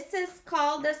this is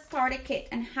called the starter kit.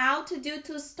 And how to do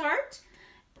to start.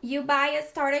 You buy a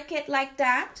starter kit like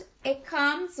that. It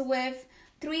comes with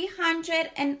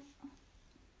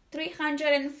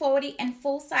 340 and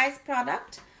full-size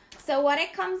product. So what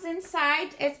it comes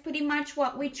inside is pretty much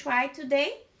what we tried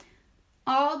today.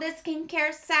 All the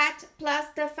skincare set plus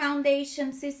the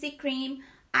foundation, CC cream,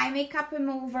 eye makeup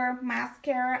remover,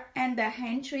 mascara, and the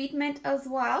hand treatment as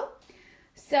well.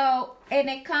 So, and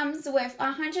it comes with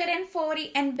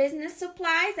 140 and business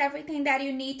supplies, everything that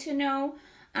you need to know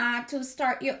to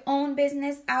start your own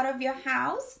business out of your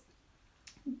house.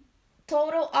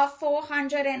 Total of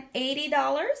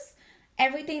 $480,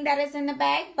 everything that is in the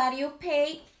bag, but you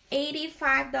pay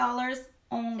 $85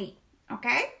 only.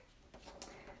 Okay?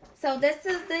 So this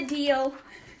is the deal.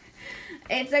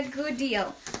 It's a good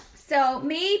deal. So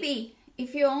maybe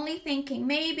if you're only thinking,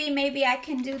 maybe I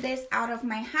can do this out of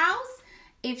my house.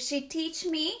 If she teach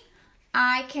me,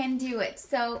 I can do it.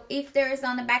 So if there is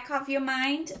on the back of your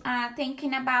mind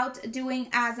thinking about doing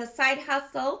as a side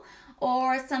hustle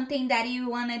or something that you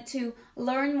wanted to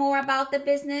learn more about the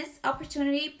business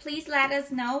opportunity, please let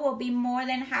us know. We'll be more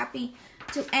than happy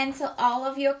to answer all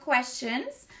of your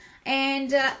questions.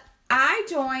 And I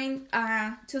joined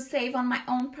to save on my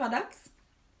own products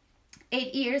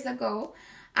 8 years ago.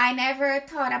 I never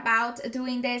thought about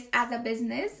doing this as a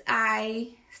business.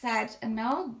 I said,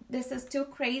 no, this is too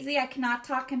crazy. I cannot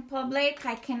talk in public.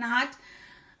 I cannot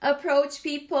approach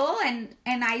people, and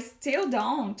I still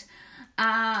don't.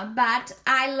 But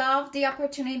I love the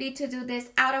opportunity to do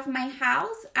this out of my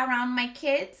house, around my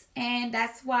kids, and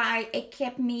that's why it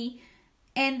kept me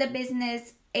in the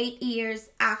business 8 years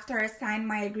after I signed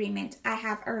my agreement. I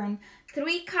have earned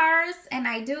 3 cars, and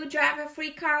I do drive a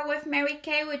free car with Mary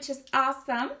Kay, which is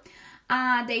awesome.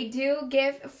 They do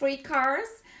give free cars,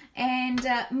 and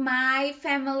my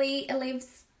family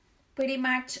lives pretty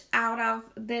much out of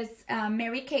this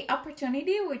Mary Kay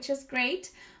opportunity, which is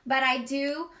great. But I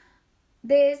do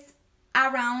this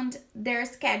around their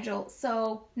schedule.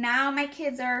 So now my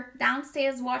kids are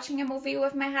downstairs watching a movie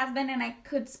with my husband, and I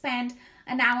could spend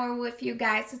an hour with you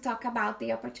guys to talk about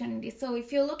the opportunity. So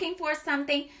if you're looking for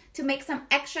something to make some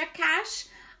extra cash,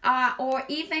 or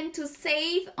even to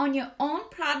save on your own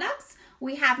products,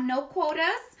 we have no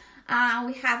quotas.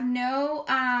 We have no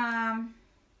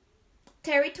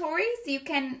territories. You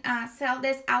can sell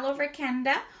this all over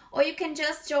Canada, or you can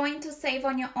just join to save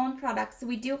on your own products.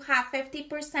 We do have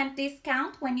 50%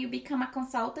 discount when you become a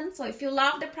consultant. So if you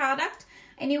love the product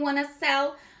and you want to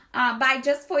sell, buy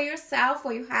just for yourself,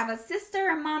 or you have a sister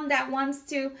or mom that wants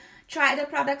to try the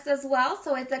products as well,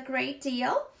 so it's a great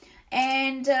deal.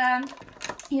 And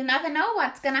you never know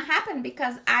what's gonna happen,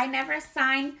 because I never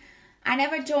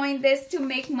joined this to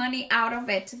make money out of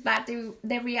it. But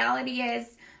the reality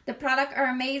is the products are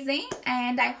amazing,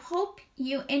 and I hope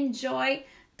you enjoy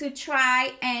to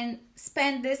try and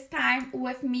spend this time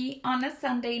with me on a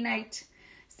Sunday night.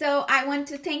 So I want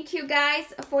to thank you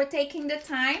guys for taking the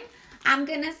time. I'm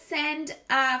gonna send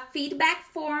a feedback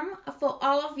form for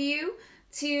all of you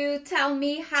to tell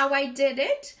me how I did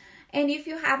it. And if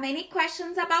you have any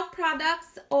questions about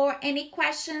products or any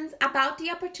questions about the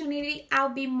opportunity, I'll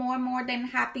be more than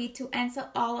happy to answer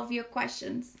all of your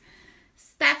questions.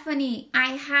 Stephanie,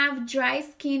 I have dry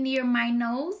skin near my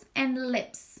nose and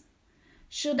lips.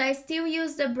 Should I still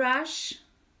use the brush?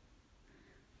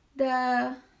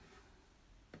 This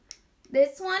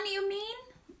one, you mean?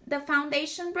 The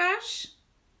foundation brush?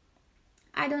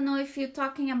 I don't know if you're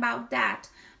talking about that.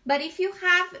 But if you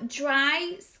have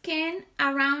dry skin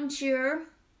around your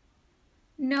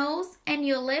nose and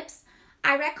your lips,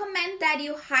 I recommend that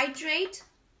you hydrate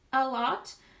a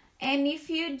lot. And if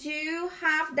you do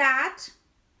have that,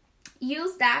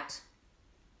 use that.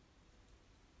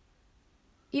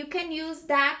 You can use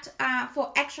that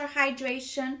for extra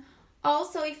hydration.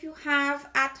 Also, if you have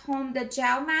at home the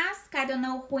gel mask, I don't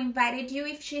know who invited you.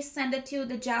 If she sent it to you,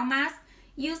 the gel mask,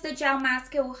 use the gel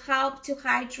mask. It will help to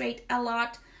hydrate a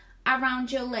lot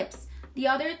around your lips. The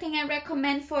other thing I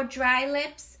recommend for dry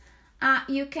lips,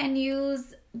 you can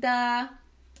use the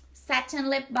satin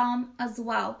lip balm as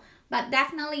well. But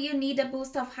definitely you need a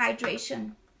boost of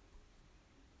hydration.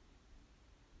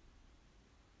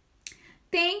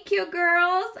 Thank you,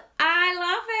 girls. I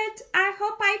love it. I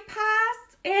hope I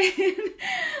passed and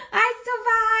I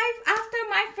survived after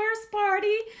my first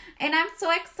party. And I'm so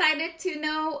excited to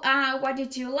know what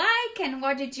did you like and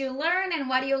what did you learn and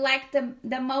what do you like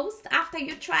the most after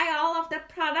you try all of the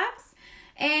products.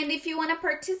 And if you want to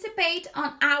participate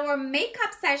on our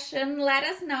makeup session, let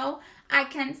us know. I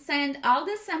can send all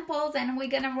the samples and we're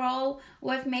going to roll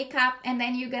with makeup, and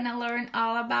then you're going to learn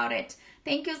all about it.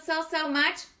 Thank you so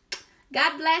much.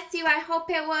 God bless you. I hope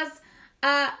it was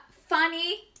a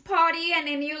funny party and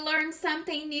then you learned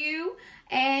something new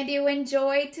and you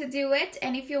enjoyed to do it.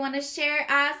 And if you want to share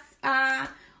us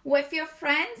with your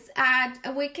friends,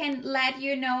 we can let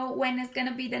you know when it's going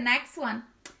to be the next one.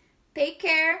 Take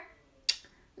care.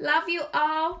 Love you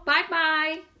all.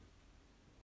 Bye-bye.